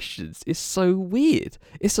many questions. It's so weird.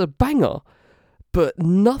 It's a banger, but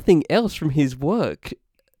nothing else from his work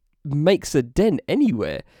makes a dent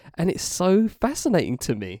anywhere. And it's so fascinating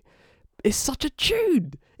to me. It's such a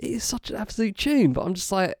tune. It is such an absolute tune. But I'm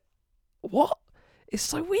just like, what? It's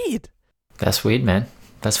so weird. That's weird, man.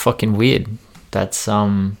 That's fucking weird. That's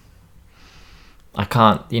I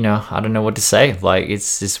can't, I don't know what to say. Like,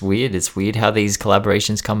 it's just weird. It's weird how these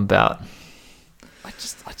collaborations come about. I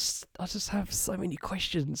just have so many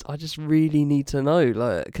questions. I just really need to know,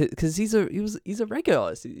 like, because he's a reggae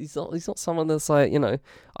artist. He's not someone that's like,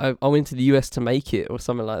 I went to the US to make it or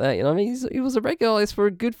something like that. You know what I mean? He was a reggae artist for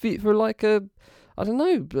a good for like a, I don't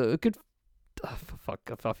know, a good. Oh, fuck,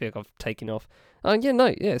 I feel like I've taken off.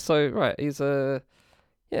 So right, he's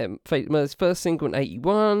his first single in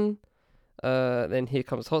 81. Then Here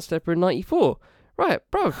Comes Hot Stepper in 94. Right,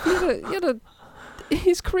 bro,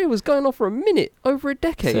 his career was going on for a minute, over a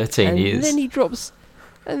decade. 13 years. And then he drops,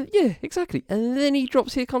 and yeah, exactly. And then he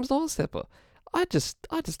drops Here Comes the Hot Stepper. I just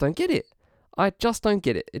don't get it. I just don't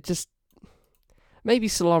get it. It just, maybe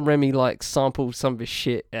Salam Remy like sampled some of his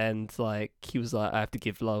shit and like he was like, I have to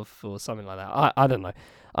give love or something like that. I don't know.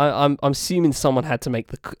 I'm assuming someone had to make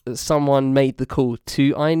someone made the call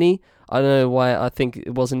to Aini. I don't know why I think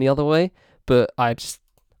it wasn't the other way, but I just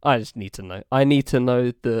need to know. I need to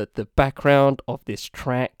know the background of this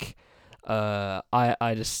track. I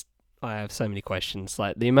have so many questions.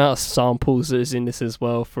 Like the amount of samples that is in this as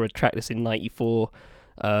well for a track that's in '94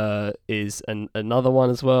 is another one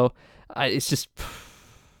as well. It's just.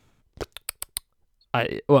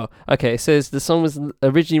 Okay. It says the song was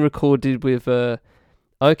originally recorded with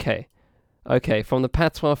Okay, from the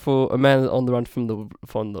patois for a man on the run from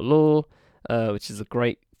the law, which is a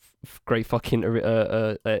great fucking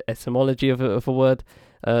etymology of a word.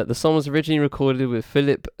 The song was originally recorded with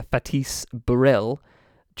Philip Fatis Burrell,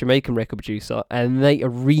 Jamaican record producer, and they are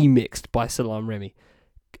remixed by Salam Remy.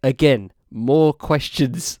 Again, more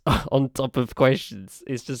questions on top of questions.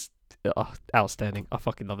 It's just outstanding. I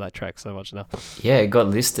fucking love that track so much now. Yeah, it got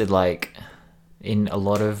listed like in a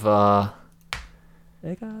lot of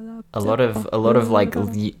like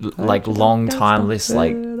long time lists.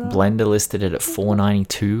 Like Blender listed it at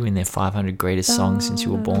 492 in their 500 greatest songs since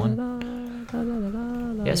you were born.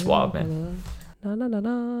 Yeah, it's wild, man.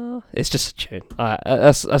 It's just a tune.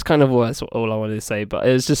 That's kind of all I wanted to say. But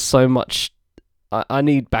it's just so much. I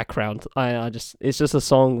need background. It's just a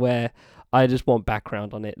song where I just want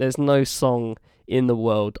background on it. There's no song in the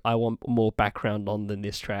world I want more background on than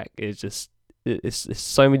this track. It's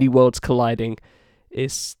so many worlds colliding. It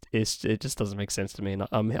just doesn't make sense to me, and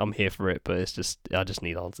I'm here for it. But I just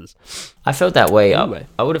need answers. I felt that way. Anyway.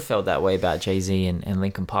 I would have felt that way about Jay-Z and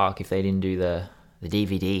Linkin Park if they didn't do the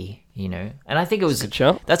DVD, you know. And I think it was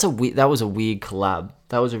that was a weird collab.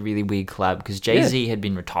 That was a really weird collab because Jay-Z had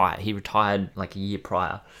been retired. He retired like a year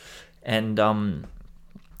prior, and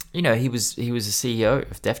you know, he was the CEO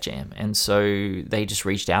of Def Jam, and so they just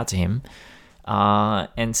reached out to him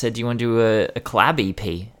and said, "Do you want to do a collab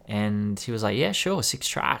EP?" And he was like, "Yeah, sure, 6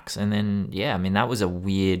 tracks." And then I mean, that was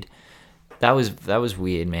weird,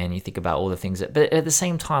 man. You think about all the things but at the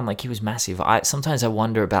same time, like, he was massive. Sometimes I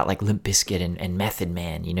wonder about like Limp Bizkit and Method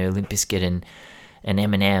Man, you know, Limp Bizkit and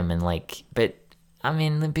Eminem, and like, but I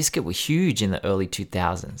mean, Limp Bizkit were huge in the early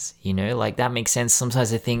 2000s, you know, like that makes sense.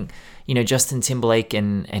 Sometimes I think, you know, Justin Timberlake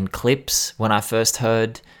and Clips, when I first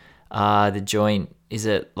heard the joint, is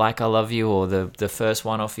it Like I Love You, or the first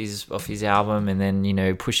one off his album, and then, you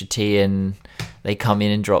know, Pusha T, and they come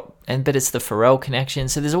in and drop, but it's the Pharrell connection.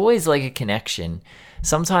 So there's always like a connection.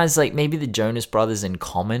 Sometimes like maybe the Jonas Brothers and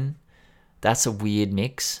Common, that's a weird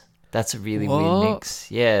mix. That's a really weird mix.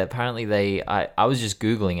 Yeah, apparently I was just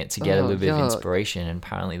Googling it to get a little bit of inspiration, and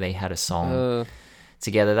apparently they had a song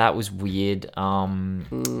together. That was weird.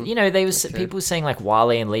 You know, people saying like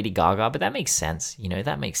Wale and Lady Gaga, but that makes sense. You know,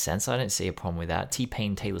 that makes sense. I don't see a problem with that.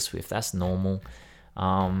 T-Pain, Taylor Swift, that's normal.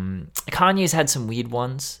 Kanye's had some weird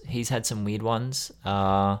ones. He's had some weird ones.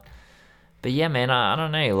 But yeah, man, I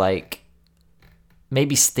don't know. Like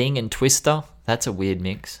maybe Sting and Twista. That's a weird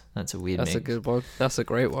mix. That's a good one. That's a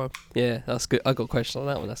great one. Yeah, that's good. I got a question on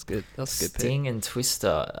that one. That's good. That's a good pick. Sting and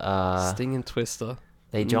Twista. Sting and Twista.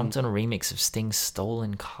 They jumped on a remix of Sting's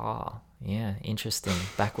Stolen Car. Yeah, interesting.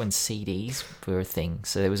 Back when CDs were a thing.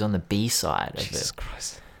 So it was on the B side of it. Jesus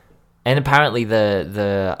Christ. And apparently the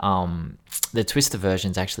Twista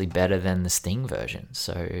version's actually better than the Sting version.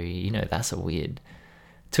 So, you know, that's a weird...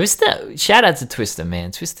 Twista, shout out to Twista,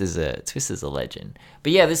 man. Twista's a legend.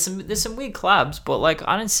 But yeah, there's some weird collabs, but like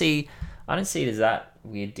I don't see it as that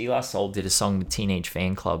weird. De La Soul did a song with Teenage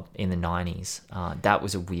Fan Club in the 90s. That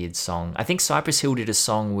was a weird song. I think Cypress Hill did a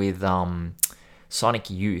song with Sonic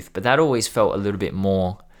Youth, but that always felt a little bit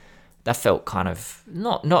more, that felt kind of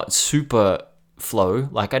not super flow.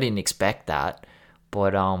 Like I didn't expect that,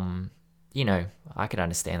 but you know, I could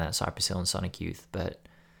understand that, Cypress Hill and Sonic Youth. But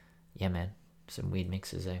yeah, man. Some weird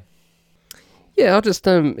mixes there. Yeah, I just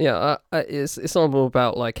it's not all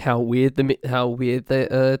about like how weird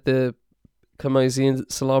the Kamosi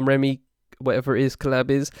Salam Remy, whatever it is, collab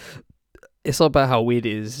is. It's not about how weird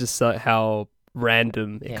it is. It's just like how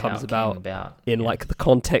random it comes about in like the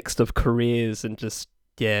context of careers, and just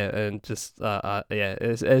there's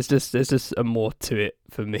just a more to it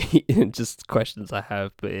for me, and just questions I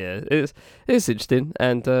have. But yeah, it's interesting,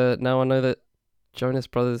 and now I know that Jonas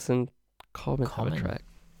Brothers and Common had a track.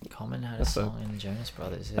 Common had a song in Jonas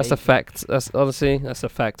Brothers. That's a fact. That's a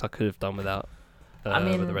fact I could have done without. I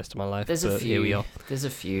mean, for the rest of my life. There's a few. Here we are. There's a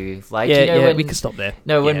few. Like, you know, when, we can stop there.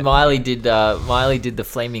 No, when Miley did the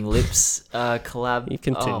Flaming Lips collab. He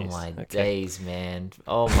continues. Oh my days, man.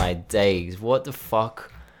 Oh my days. What the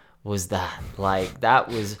fuck was that? Like, that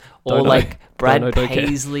was Don't all know. like Brad Don't care.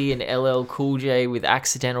 Paisley and LL Cool J with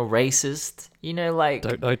Accidental Racist. You know, like.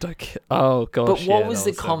 Don't care. Oh gosh. But what yeah, was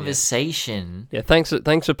that the yeah. conversation? Yeah, thanks for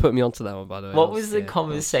putting me onto that one, by the way. What That was the yeah, that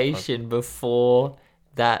conversation before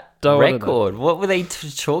that Don't wanna record? What were they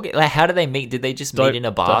talking? Like, how did they meet? Did they just meet Don't- in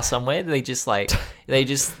a bar somewhere? Did they just like, they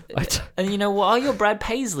just, I don't- and you know what? Oh, you're Brad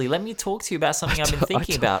Paisley. Let me talk to you about something I've been don't- I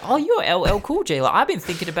thinking don't- about. Oh, you're LL Cool J. Like, I've been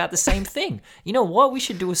thinking about the same thing. You know what? We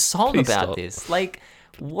should do a song Please about stop. this. Like,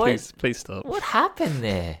 what? Please stop. What happened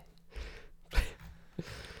there?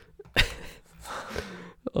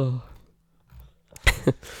 Oh.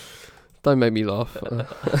 Don't make me laugh.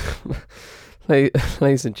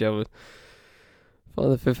 Ladies and gentlemen, for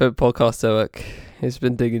the Fifth Ed Podcast Network, it's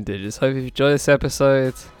been Digging Digits. Hope you've enjoyed this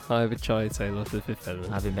episode. I've been Charlie Taylor of the Fifth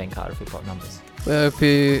Element. I've been Ben Carter for Pop Numbers. We hope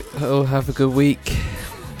you all have a good week.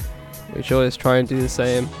 We should always try and do the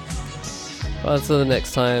same. But until the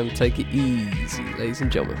next time, take it easy, ladies and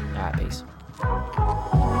gentlemen. All right, peace.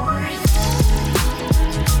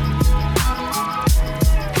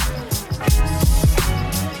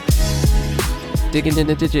 Digging in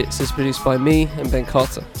the Digits is produced by me and Ben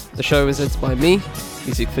Carter. The show is edited by me.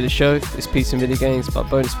 Music for the show is Peace and Video Games by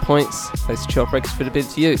Bonus Points. Place to chart breakers for the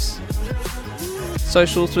ability to use.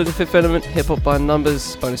 Socials with the Fifth Element, Hip Hop by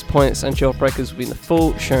Numbers, Bonus Points, and chart breakers will be in the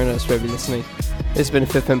full show notes for every listening. This has been a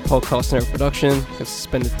Fifth Element Podcast Network production. Thanks for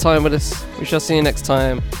spending time with us. We shall see you next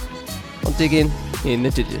time on Digging in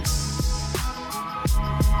the Digits.